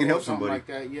still think he can help somebody like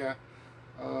that. Yeah.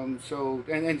 So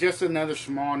and just another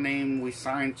small name we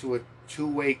signed to a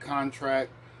 2-way contract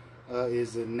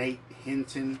is Nate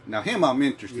Hinton. Now him, I'm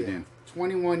interested in.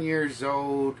 21 years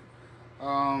old.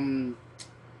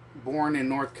 Born in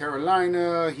North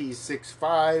Carolina. He's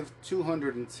 6'5",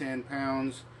 210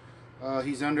 pounds.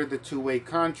 He's under the 2-way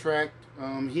contract.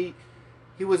 He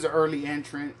was an early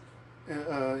entrant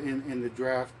in the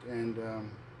draft, and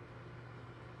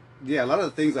a lot of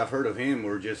the things I've heard of him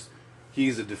were just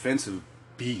he's a defensive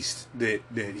beast that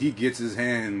he gets his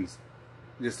hands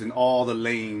just in all the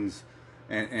lanes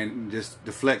and just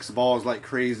deflects balls like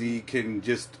crazy, can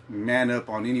just man up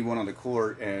on anyone on the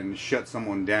court and shut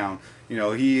someone down.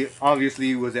 He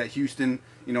obviously was at Houston,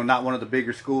 not one of the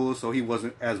bigger schools, so he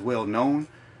wasn't as well known.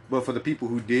 But for the people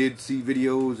who did see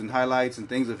videos and highlights and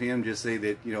things of him, just say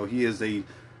that, he is a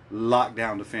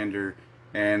lockdown defender,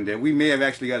 And we may have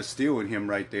actually got a steal in him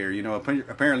right there. You know,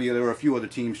 apparently there were a few other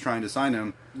teams trying to sign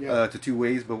him to 2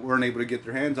 ways, but weren't able to get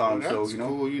their hands on him. That's so, you know,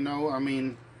 cool. You know, I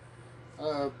mean,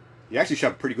 he actually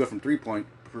shot pretty good from 3-point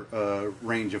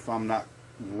range, if I'm not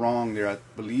wrong there. I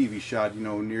believe he shot, you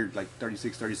know, near like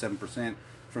 36-37%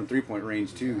 from 3-point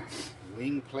range too.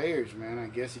 Wing players, man. I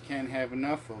guess you can't have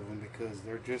enough of them because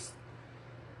they're just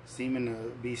seeming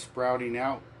to be sprouting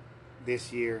out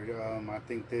this year. I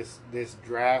think this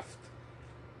draft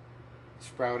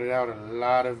sprouted out a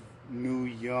lot of new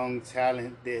young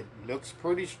talent that looks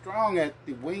pretty strong at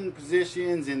the wing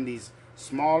positions, and these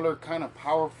smaller kind of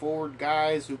power forward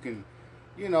guys who can,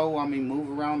 you know, I mean, move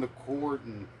around the court,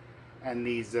 and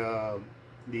these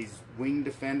wing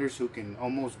defenders who can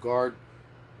almost guard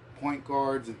point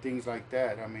guards and things like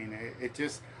that. I mean, it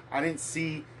just, I didn't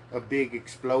see a big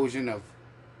explosion of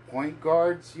point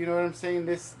guards, you know what I'm saying,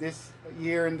 this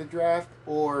year in the draft,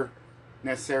 or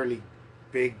necessarily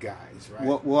big guys,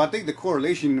 right? Well, I think the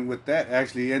correlation with that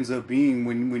actually ends up being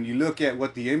when you look at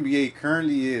what the NBA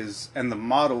currently is and the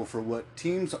model for what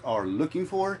teams are looking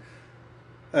for,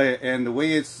 and the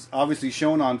way it's obviously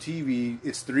shown on TV,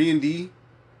 it's 3-and-D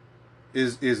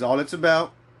is all it's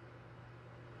about.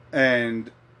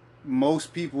 And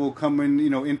most people coming, you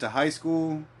know, into high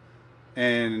school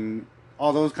and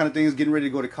all those kind of things, getting ready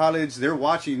to go to college, they're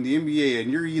watching the NBA,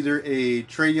 and you're either a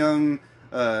Trae Young,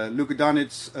 Luka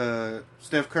Doncic,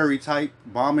 Steph Curry type,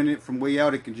 bombing it from way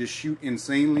out, it can just shoot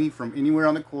insanely from anywhere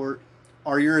on the court,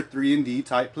 or you're a 3-and-D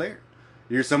type player.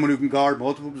 You're someone who can guard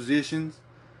multiple positions,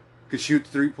 can shoot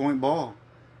the 3-point ball.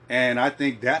 And I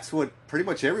think that's what pretty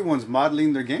much everyone's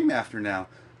modeling their game after now.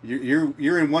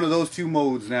 You're in one of those two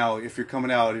modes now if you're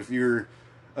coming out. If you're,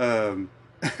 I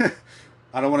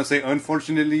don't want to say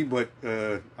unfortunately, but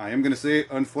I am going to say it,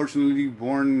 unfortunately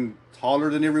born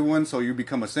taller than everyone, so you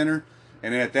become a center.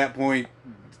 And then at that point,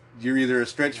 you're either a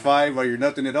stretch 5 or you're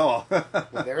nothing at all.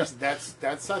 Well, that's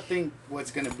I think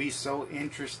what's going to be so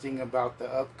interesting about the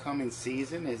upcoming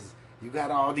season is you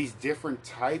got all these different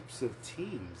types of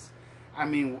teams. I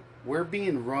mean, we're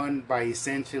being run by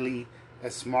essentially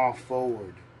a small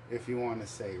forward, if you want to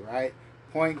say, right?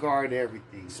 Point guard,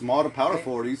 everything. Small to power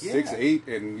forward. He's 6'8",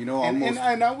 and you know, almost.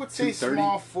 And I would say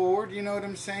small forward. You know what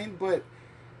I'm saying? But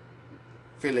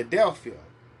Philadelphia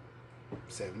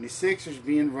 76ers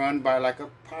being run by like a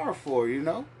power forward, you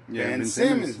know? Yeah, Ben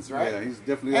Simmons, right? Yeah, he's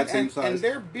definitely that same size. And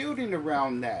they're building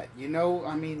around that, you know?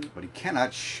 I mean, but he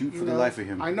cannot shoot for the life of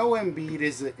him. I know Embiid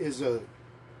is a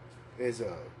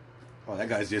oh, that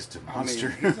guy's just a monster.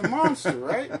 I mean, he's a monster,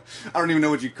 right? I don't even know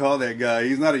what you call that guy.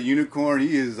 He's not a unicorn.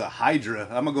 He is a hydra.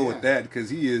 I'm going to go with that because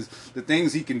he is the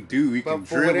things he can do. He can dribble.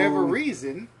 For whatever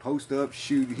reason, post up,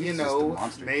 shoot. He's just a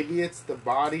monster. Maybe it's the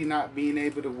body not being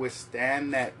able to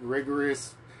withstand that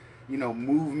rigorous, you know,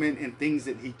 movement and things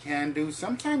that he can do.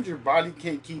 Sometimes your body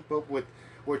can't keep up with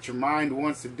what your mind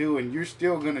wants to do, and you're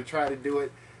still going to try to do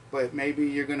it, but maybe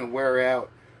you're going to wear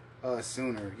out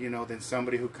sooner, you know, than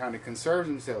somebody who kind of conserves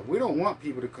himself. We don't want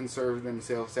people to conserve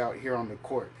themselves out here on the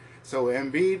court. So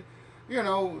Embiid, you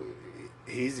know,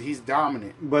 he's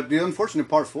dominant. But the unfortunate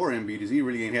part for Embiid is he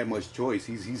really ain't had much choice.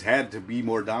 He's had to be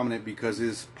more dominant because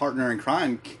his partner in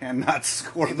crime cannot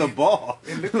score the ball.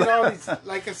 And look at all these,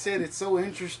 like I said, it's so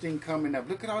interesting coming up.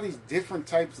 Look at all these different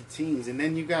types of teams. And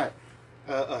then you got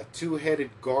a two-headed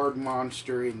guard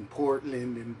monster in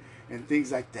Portland and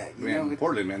things like that. You know?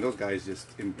 Portland, man, those guys just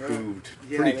improved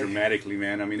pretty dramatically,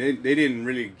 man. I mean, they didn't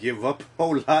really give up a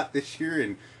whole lot this year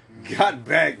and got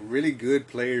back really good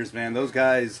players, man. Those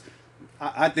guys,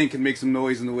 I think, can make some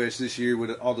noise in the West this year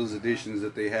with all those additions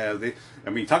that they have. I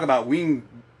mean, talk about wing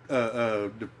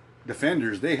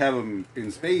defenders. They have them in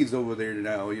spades over there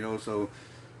now, you know, so...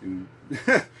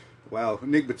 Wow,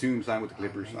 Nick Batum signed with the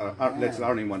Clippers. I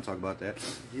don't even want to talk about that.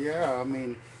 Yeah, I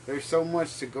mean, there's so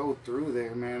much to go through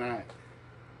there, man.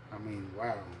 I mean,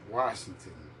 wow,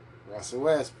 Washington, Russell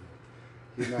Westbrook,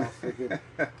 you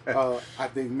know, I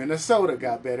think Minnesota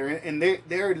got better, and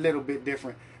they're a little bit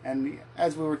different. And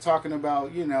as we were talking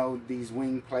about, you know, these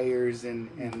wing players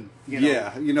and you know,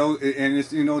 yeah, you know, and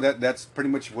it's, you know, that's pretty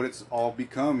much what it's all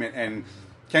become. And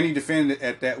can you defend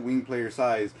at that wing player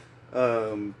size?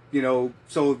 You know,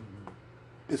 so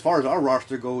as far as our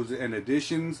roster goes and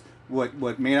additions,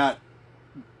 what may not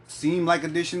seem like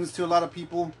additions to a lot of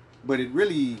people, but it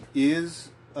really is,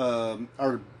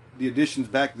 are the additions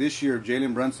back this year of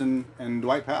Jalen Brunson and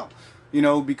Dwight Powell. You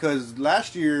know, because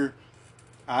last year,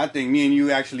 I think me and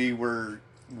you actually were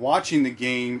watching the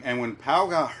game, and when Powell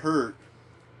got hurt,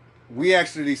 we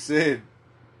actually said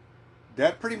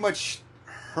that pretty much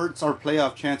hurts our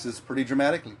playoff chances pretty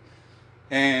dramatically.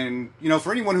 And,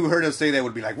 for anyone who heard us say that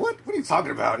would be like, what? What are you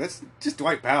talking about? That's just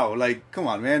Dwight Powell. Like, come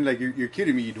on, man. Like, you're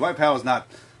kidding me. Dwight Powell's not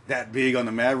that big on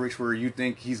the Mavericks where you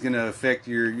think he's going to affect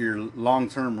your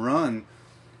long-term run.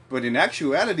 But in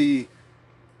actuality,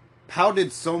 Powell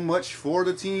did so much for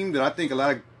the team that I think a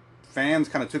lot of fans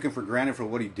kind of took him for granted for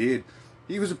what he did.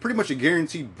 He was pretty much a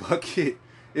guaranteed bucket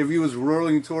if he was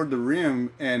rolling toward the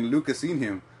rim and Luka seen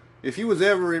him. If he was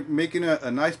ever making a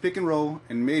nice pick and roll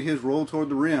and made his roll toward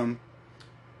the rim,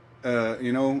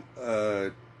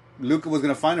 Luka was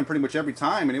going to find him pretty much every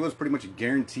time, and it was pretty much a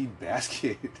guaranteed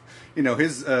basket.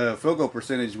 His field goal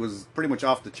percentage was pretty much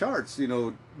off the charts,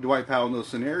 Dwight Powell in those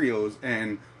scenarios,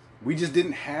 and we just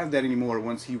didn't have that anymore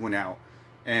once he went out.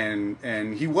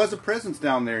 And he was a presence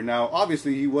down there. Now,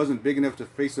 obviously, he wasn't big enough to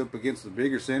face up against the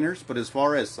bigger centers, but as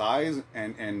far as size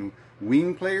and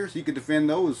wing players, he could defend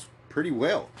those pretty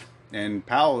well. And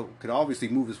Powell could obviously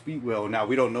move his feet well. Now,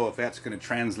 we don't know if that's going to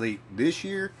translate this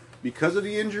year because of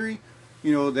the injury.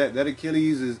 That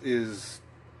Achilles is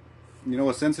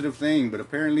a sensitive thing, but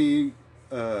apparently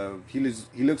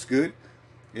he looks good.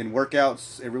 In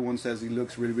workouts, everyone says he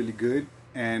looks really, really good.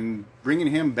 And bringing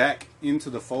him back into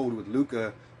the fold with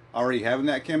Luka already having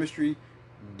that chemistry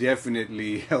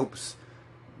definitely helps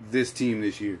this team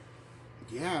this year.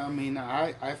 Yeah, I mean,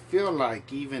 I feel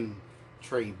like even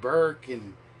Trey Burke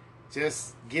and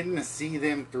just getting to see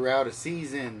them throughout a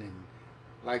season, and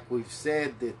like we've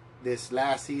said that this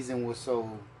last season was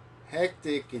so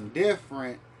hectic and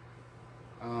different,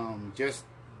 just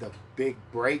the big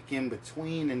break in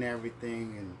between and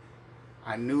everything, and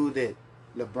I knew that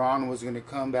LeBron was going to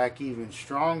come back even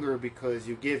stronger because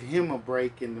you give him a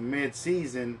break in the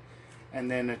mid-season and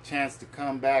then a chance to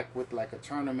come back with like a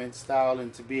tournament style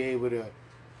and to be able to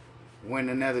win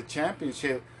another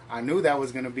championship. I knew that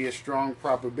was going to be a strong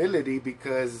probability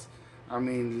because, I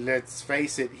mean, let's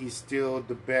face it, he's still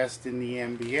the best in the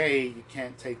NBA. You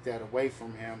can't take that away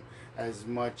from him as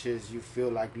much as you feel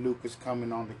like Luka's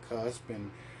coming on the cusp.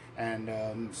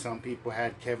 And some people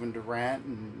had Kevin Durant,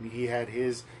 and he had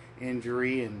his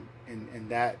injury, and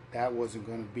that wasn't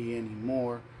going to be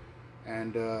anymore.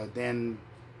 And then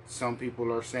some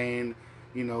people are saying,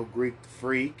 Greek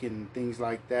freak and things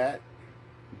like that.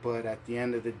 But at the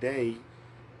end of the day,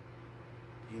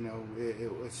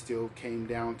 it still came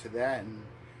down to that,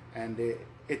 and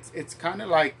it's kind of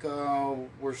like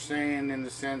we're saying in the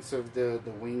sense of the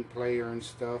wing player and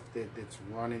stuff that's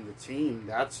running the team.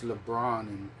 That's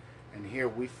LeBron, and here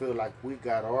we feel like we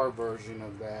got our version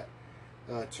of that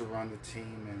to run the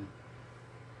team.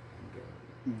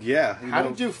 Yeah. How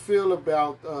did you feel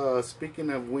about speaking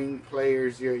of wing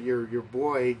players? Your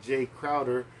boy Jay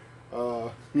Crowder.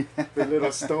 The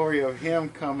little story of him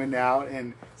coming out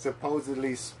and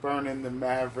supposedly spurning the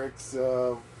Mavericks,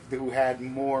 who had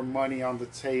more money on the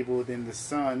table than the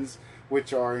Suns,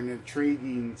 which are an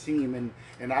intriguing team,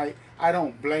 and I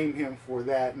don't blame him for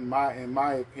that in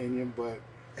my opinion. But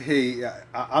hey,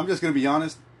 I'm just gonna be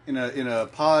honest. In a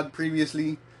pod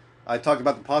previously, I talked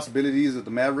about the possibilities that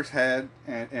the Mavericks had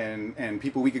and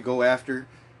people we could go after,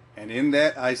 and in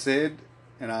that I said,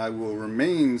 and I will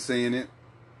remain saying it,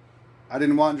 I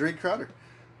didn't want Drake Crowder.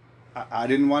 I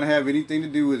didn't want to have anything to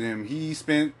do with him. He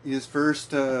spent his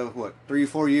first 3 or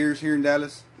 4 years here in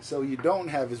Dallas. So you don't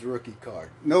have his rookie card?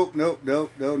 Nope.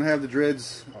 Don't have the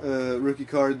Dreads rookie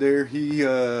card there. He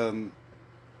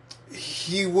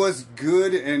was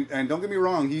good, and don't get me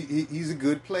wrong, he's a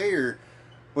good player,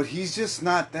 but he's just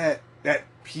not that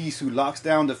piece who locks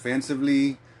down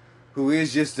defensively, who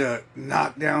is just a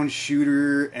knockdown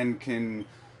shooter and can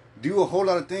do a whole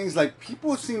lot of things. Like,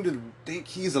 people seem to think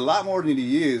he's a lot more than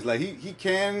he is. Like, he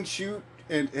can shoot,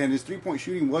 and his three-point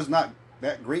shooting was not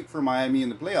that great for Miami in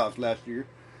the playoffs last year.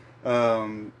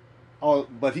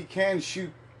 But he can shoot,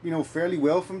 fairly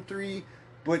well from three.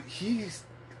 But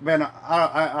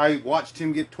I watched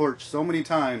him get torched so many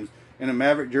times in a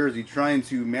Maverick jersey trying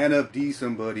to man up D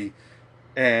somebody,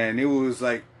 and it was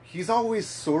like he's always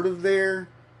sort of there,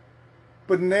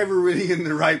 but never really in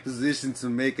the right position to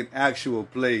make an actual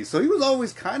play. So he was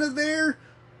always kind of there,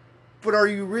 but are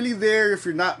you really there if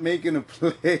you're not making a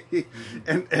play?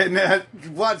 and I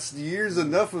watched years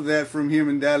enough of that from him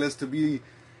in Dallas to be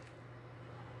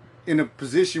in a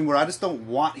position where I just don't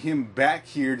want him back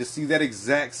here to see that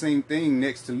exact same thing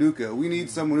next to Luka. We need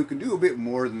someone who can do a bit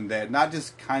more than that, not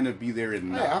just kind of be there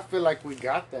and not. Yeah, I feel like we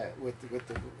got that with the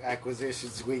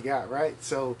acquisitions we got, right?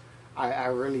 So I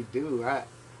really do.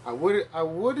 I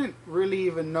wouldn't really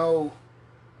even know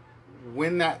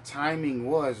when that timing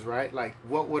was, right? Like,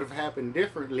 what would have happened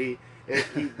differently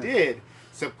if he did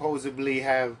supposedly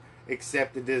have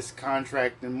accepted this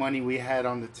contract and money we had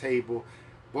on the table.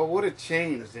 What would have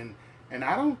changed? And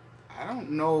I I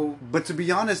don't know. But to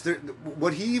be honest,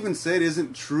 what he even said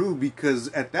isn't true, because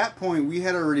at that point we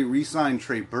had already re-signed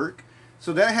Trey Burke,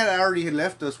 so that had already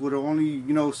left us with only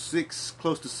 6,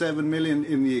 close to 7 million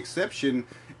in the exception,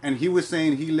 and he was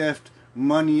saying he left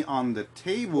money on the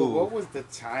table. Well, what was the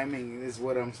timing? Is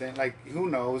what I'm saying. Like, who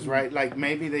knows, right? Like,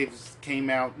 maybe they've came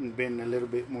out and been a little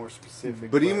bit more specific.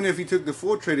 But even if he took the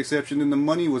full trade exception, then the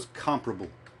money was comparable.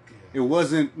 It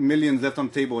wasn't millions left on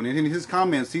the table. And in his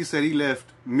comments, he said he left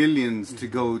millions to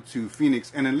go to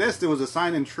Phoenix. And unless there was a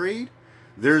sign and trade,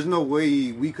 there's no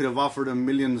way we could have offered him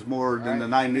millions more than the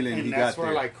 $9 million he got there. And that's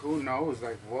where, like, who knows?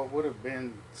 Like, what would have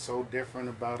been so different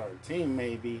about our team,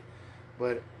 maybe?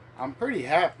 But I'm pretty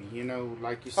happy,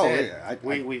 like you said.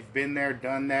 We've been there,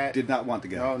 done that. Did not want the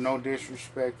guy. No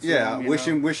disrespect to him.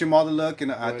 Wish him all the luck,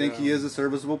 and I think he is a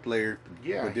serviceable player.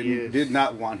 Yeah, but did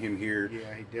not want him here.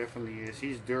 Yeah, he definitely is.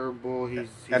 He's durable. He's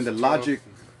and the tough. Logic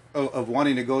of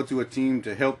wanting to go to a team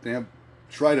to help them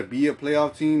try to be a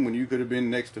playoff team when you could have been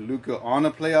next to Luka on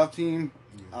a playoff team.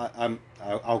 Yeah.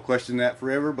 I'll question that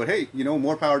forever. But hey,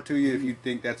 more power to you if you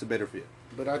think that's a better fit.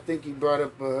 But I think you brought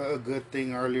up a good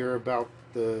thing earlier about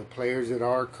the players that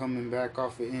are coming back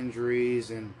off of injuries,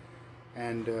 and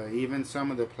even some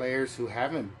of the players who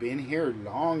haven't been here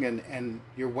long, and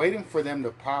you're waiting for them to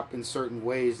pop in certain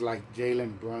ways, like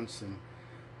Jalen Brunson.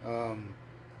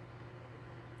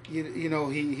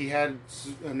 He had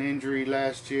an injury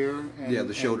last year. And,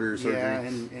 the shoulder surgery. Yeah,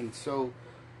 and so,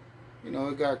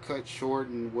 it got cut short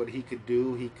in what he could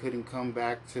do. He couldn't come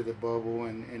back to the bubble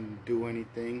and do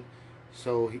anything.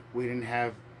 So we didn't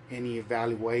have any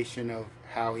evaluation of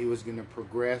how he was going to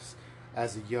progress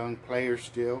as a young player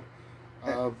still.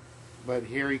 But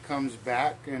here he comes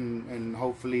back and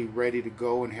hopefully ready to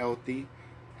go and healthy.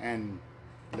 And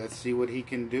let's see what he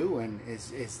can do. And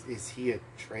is he a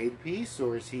trade piece,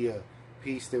 or is he a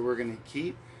piece that we're going to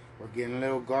keep? We're getting a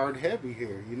little guard heavy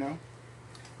here,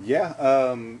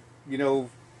 Yeah.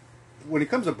 When it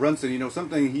comes to Brunson,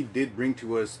 something he did bring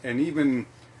to us, and even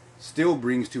still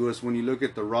brings to us when you look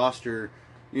at the roster.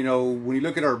 When you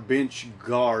look at our bench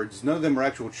guards, none of them are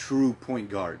actual true point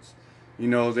guards.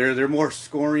 They're more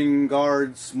scoring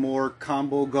guards, more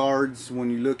combo guards.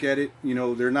 When you look at it,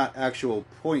 they're not actual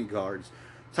point guards.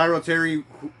 Tyrell Terry,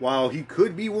 while he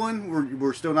could be one,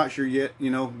 we're still not sure yet,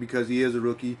 because he is a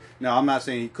rookie. Now, I'm not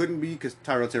saying he couldn't be, because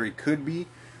Tyrell Terry could be.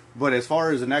 But as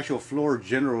far as an actual floor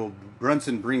general,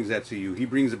 Brunson brings that to you. He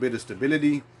brings a bit of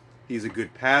stability. He's a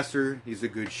good passer. He's a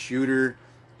good shooter.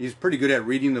 He's pretty good at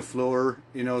reading the floor,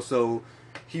 so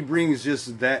he brings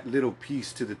just that little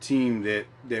piece to the team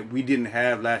that we didn't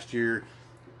have last year.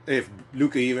 If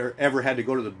Luka ever had to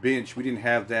go to the bench, we didn't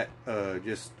have that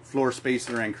just floor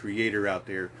spacer and creator out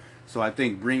there. So I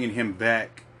think bringing him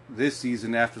back this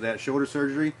season after that shoulder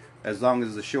surgery, as long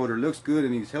as the shoulder looks good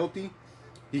and he's healthy,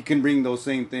 he can bring those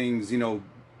same things,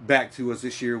 back to us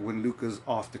this year when Luka's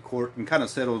off the court and kind of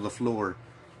settle the floor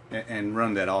and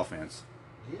run that offense.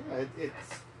 Yeah,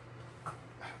 it's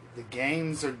the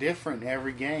games are different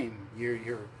every game.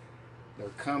 They're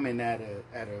coming at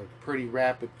a pretty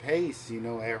rapid pace.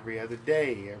 Every other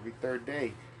day, every third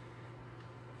day.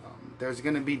 There's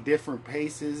going to be different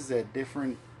paces at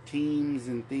different teams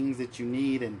and things that you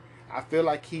need, and I feel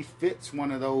like he fits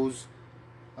one of those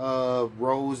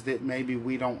roles that maybe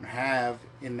we don't have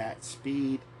in that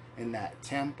speed and that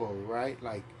tempo, right?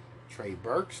 Like Trey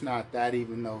Burke's not that,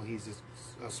 even though he's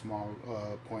a small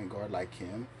point guard like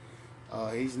him.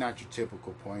 He's not your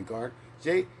typical point guard.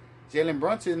 Jalen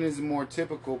Brunson is a more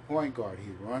typical point guard.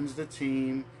 He runs the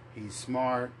team. He's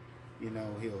smart.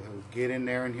 He'll get in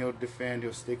there and he'll defend.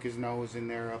 He'll stick his nose in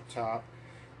there up top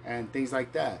and things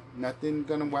like that. Nothing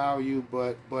gonna wow you,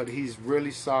 but he's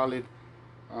really solid.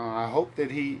 I hope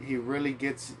that he really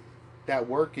gets that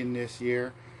work in this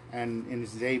year and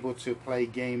is able to play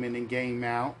game in and game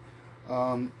out.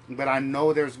 But I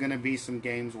know there's going to be some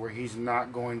games where he's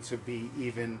not going to be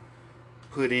even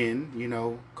put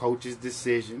in, coach's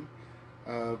decision.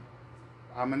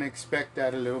 I'm going to expect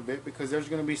that a little bit, because there's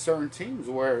going to be certain teams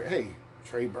where, hey,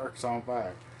 Trey Burke's on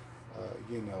fire.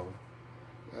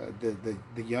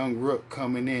 The young rook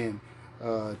coming in,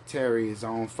 Terry is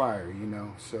on fire,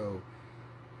 So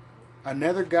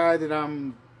another guy that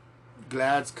I'm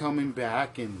glad's coming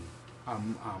back, and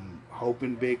I'm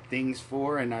hoping big things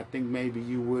for, and I think maybe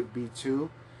you would be too.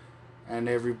 And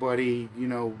everybody,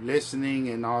 listening,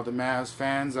 and all the Mavs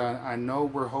fans, I know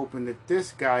we're hoping that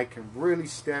this guy can really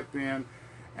step in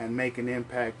and make an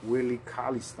impact. Willie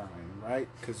Cauley-Stein, right?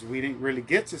 Because we didn't really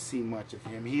get to see much of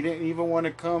him. He didn't even want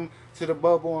to come to the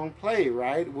bubble and play,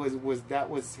 right? That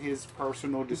was his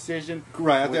personal decision.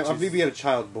 Right. I believe he had a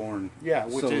child born. Yeah,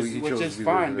 which is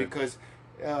fine, because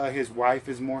His wife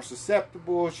is more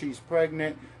susceptible. She's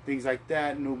pregnant, things like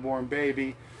that, newborn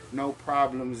baby, no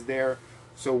problems there.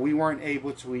 So we weren't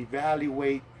able to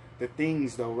evaluate the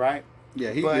things, though, right?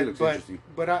 Yeah, he looks interesting.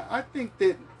 But I think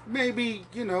that maybe,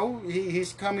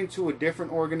 he's coming to a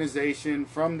different organization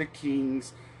from the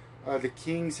Kings. The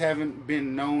Kings haven't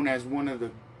been known as one of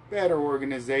the better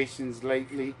organizations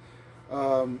lately,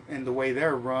 in the way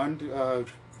they're run.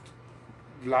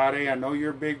 Vlade, I know you're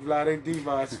a big Vlade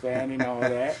Divac fan and all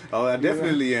that. Oh, I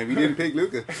definitely am. You didn't pick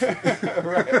Luka.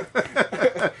 Right.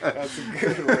 That's a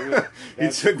good one. He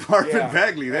took Marvin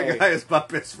Bagley. That guy is my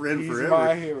best friend forever. He's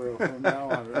my hero from now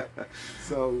on, right?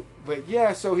 So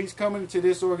he's coming to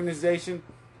this organization.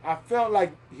 I felt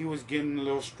like he was getting a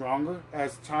little stronger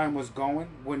as time was going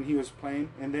when he was playing.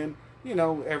 And then,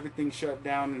 everything shut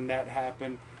down and that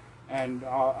happened. And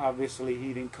obviously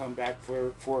he didn't come back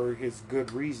for his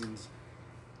good reasons.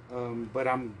 But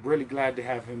I'm really glad to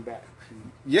have him back.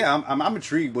 Yeah, I'm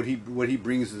intrigued what he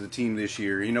brings to the team this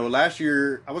year. Last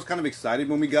year I was kind of excited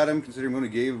when we got him, considering we only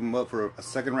gave him up for a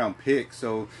second round pick.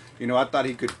 So, I thought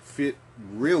he could fit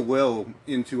real well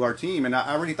into our team, and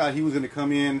I already thought he was going to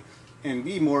come in and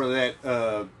be more of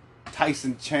that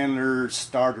Tyson Chandler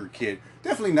starter kid.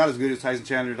 Definitely not as good as Tyson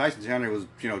Chandler. Tyson Chandler was,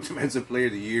 defensive player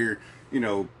of the year.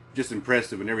 Just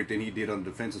impressive and everything he did on the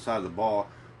defensive side of the ball.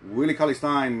 Willie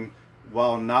Cauley-Stein,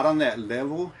 while not on that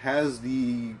level, has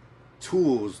the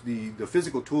tools, the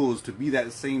physical tools to be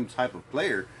that same type of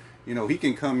player. He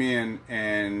can come in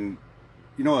and,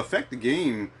 affect the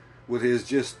game with his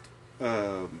just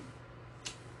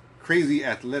crazy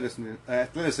athleticism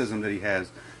that he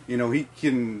has. He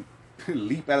can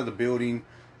leap out of the building.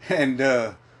 And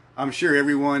I'm sure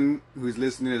everyone who's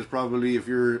listening is probably, if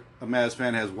you're a Mavs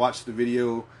fan, has watched the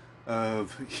video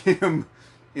of him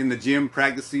in the gym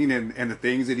practicing and the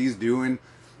things that he's doing.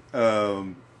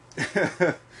 Man,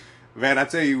 I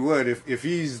tell you what, if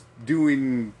he's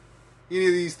doing any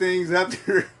of these things out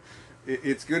there,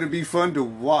 it's going to be fun to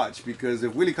watch, because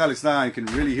if Willie Cauley-Stein can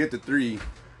really hit the three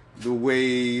the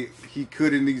way he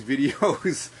could in these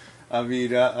videos, I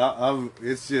mean,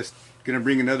 it's just going to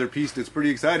bring another piece that's pretty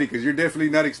exciting, because you're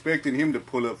definitely not expecting him to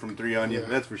pull up from three on you.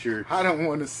 That's for sure. I don't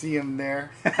want to see him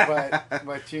there, but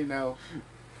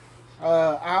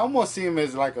I almost see him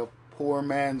as like a poor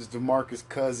man's DeMarcus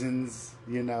Cousins,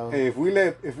 Hey, if we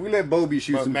let Bobby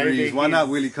shoot some threes, why not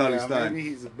Willie Cauley-Stein? Maybe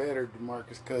he's a better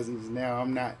DeMarcus Cousins now.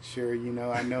 I'm not sure.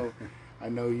 I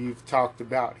know you've talked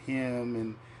about him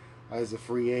and as a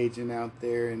free agent out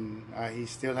there, and he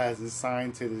still hasn't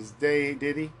signed to this day,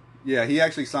 did he? Yeah, he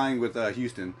actually signed with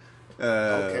Houston.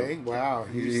 Okay, wow,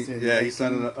 Houston. He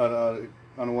signed on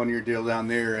a 1-year deal down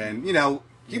there, and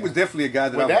he was definitely a guy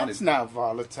that I wanted. That's not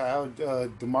volatile.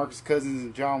 DeMarcus Cousins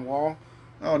and John Wall.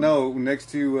 Oh no, next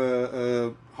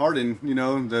to Harden,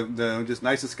 the just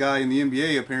nicest guy in the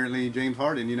NBA apparently, James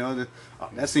Harden.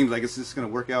 That seems like it's just going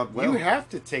to work out well. You have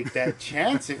to take that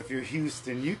chance if you're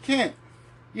Houston. You can't.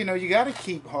 You got to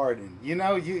keep Harden.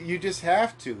 You just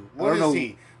have to. What is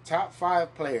he? Top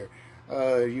 5 player.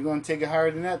 You going to take it higher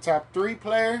than that? Top 3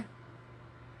 player?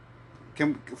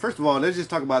 First of all, let's just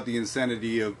talk about the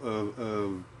insanity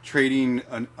of trading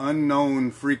an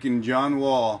unknown freaking John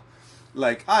Wall.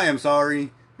 Like, I am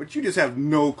sorry, but you just have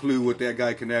no clue what that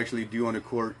guy can actually do on the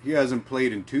court. He hasn't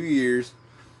played in 2 years,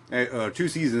 2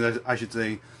 seasons, I should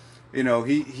say.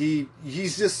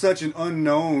 He's just such an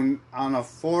unknown on a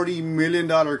 $40 million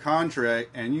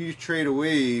contract, and you trade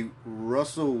away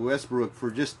Russell Westbrook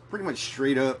for just pretty much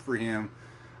straight up for him.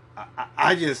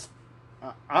 I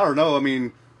don't know. I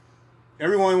mean,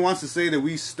 everyone wants to say that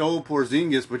we stole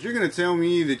Porzingis, but you're going to tell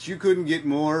me that you couldn't get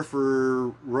more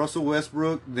for Russell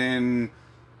Westbrook than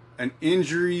an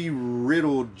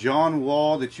injury-riddled John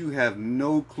Wall that you have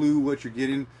no clue what you're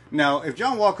getting? Now, if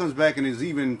John Wall comes back and is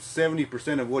even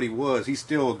 70% of what he was, he's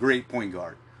still a great point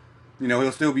guard.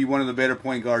 He'll still be one of the better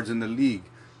point guards in the league.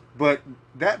 But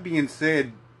that being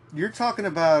said, you're talking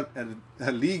about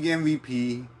a league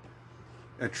MVP,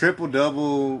 a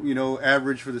triple-double,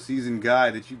 average for the season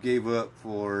guy that you gave up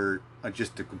for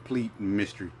just a complete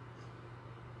mystery.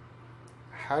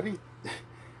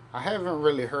 I haven't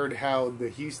really heard how the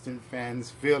Houston fans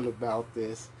feel about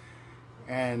this.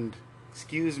 And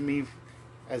excuse me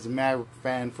as a Maverick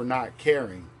fan for not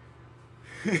caring.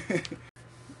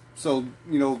 So,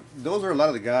 those are a lot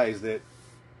of the guys that,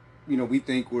 we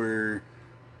think were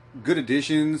good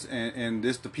additions, and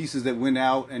just the pieces that went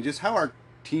out, and just how our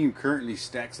team currently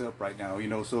stacks up right now,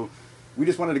 So we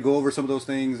just wanted to go over some of those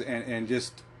things and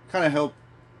just kind of help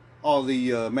all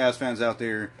the Mavs fans out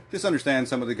there just understand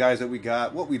some of the guys that we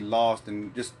got, what we lost,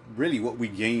 and just really what we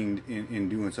gained in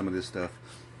doing some of this stuff.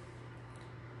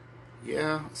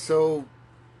 Yeah, so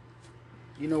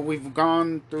we've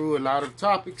gone through a lot of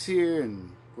topics here,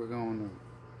 and we're going to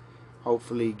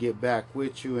hopefully get back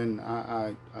with you. And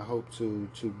I hope to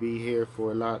be here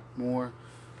for a lot more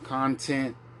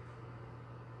content.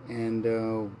 And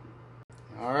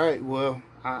all right, well,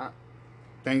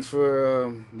 thanks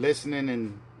for listening,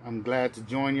 and I'm glad to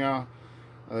join y'all.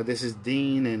 This is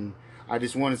Dean, and I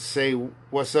just wanted to say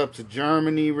what's up to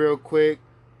Germany real quick.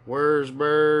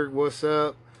 Wurzburg, what's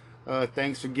up?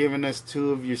 Thanks for giving us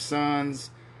 2 of your sons,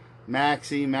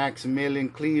 Maximilian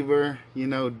Cleaver,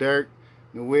 Dirk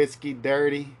Nowitzki,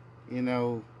 Dirty.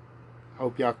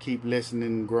 Hope y'all keep listening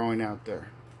and growing out there.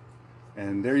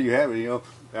 And there you have it.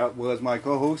 That was my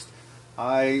co-host.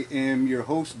 I am your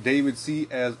host, David C.,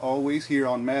 as always, here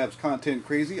on Mavs Content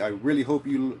Crazy. I really hope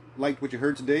you liked what you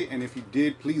heard today, and if you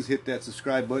did, please hit that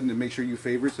subscribe button and make sure you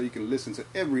favorite so you can listen to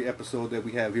every episode that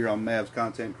we have here on Mavs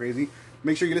Content Crazy.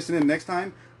 Make sure you listen in next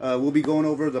time. We'll be going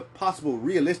over the possible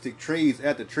realistic trades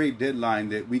at the trade deadline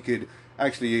that we could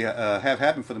actually have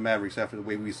happen for the Mavericks after the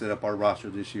way we set up our roster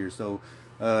this year. So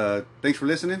thanks for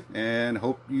listening, and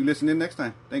hope you listen in next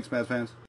time. Thanks, Mavs fans.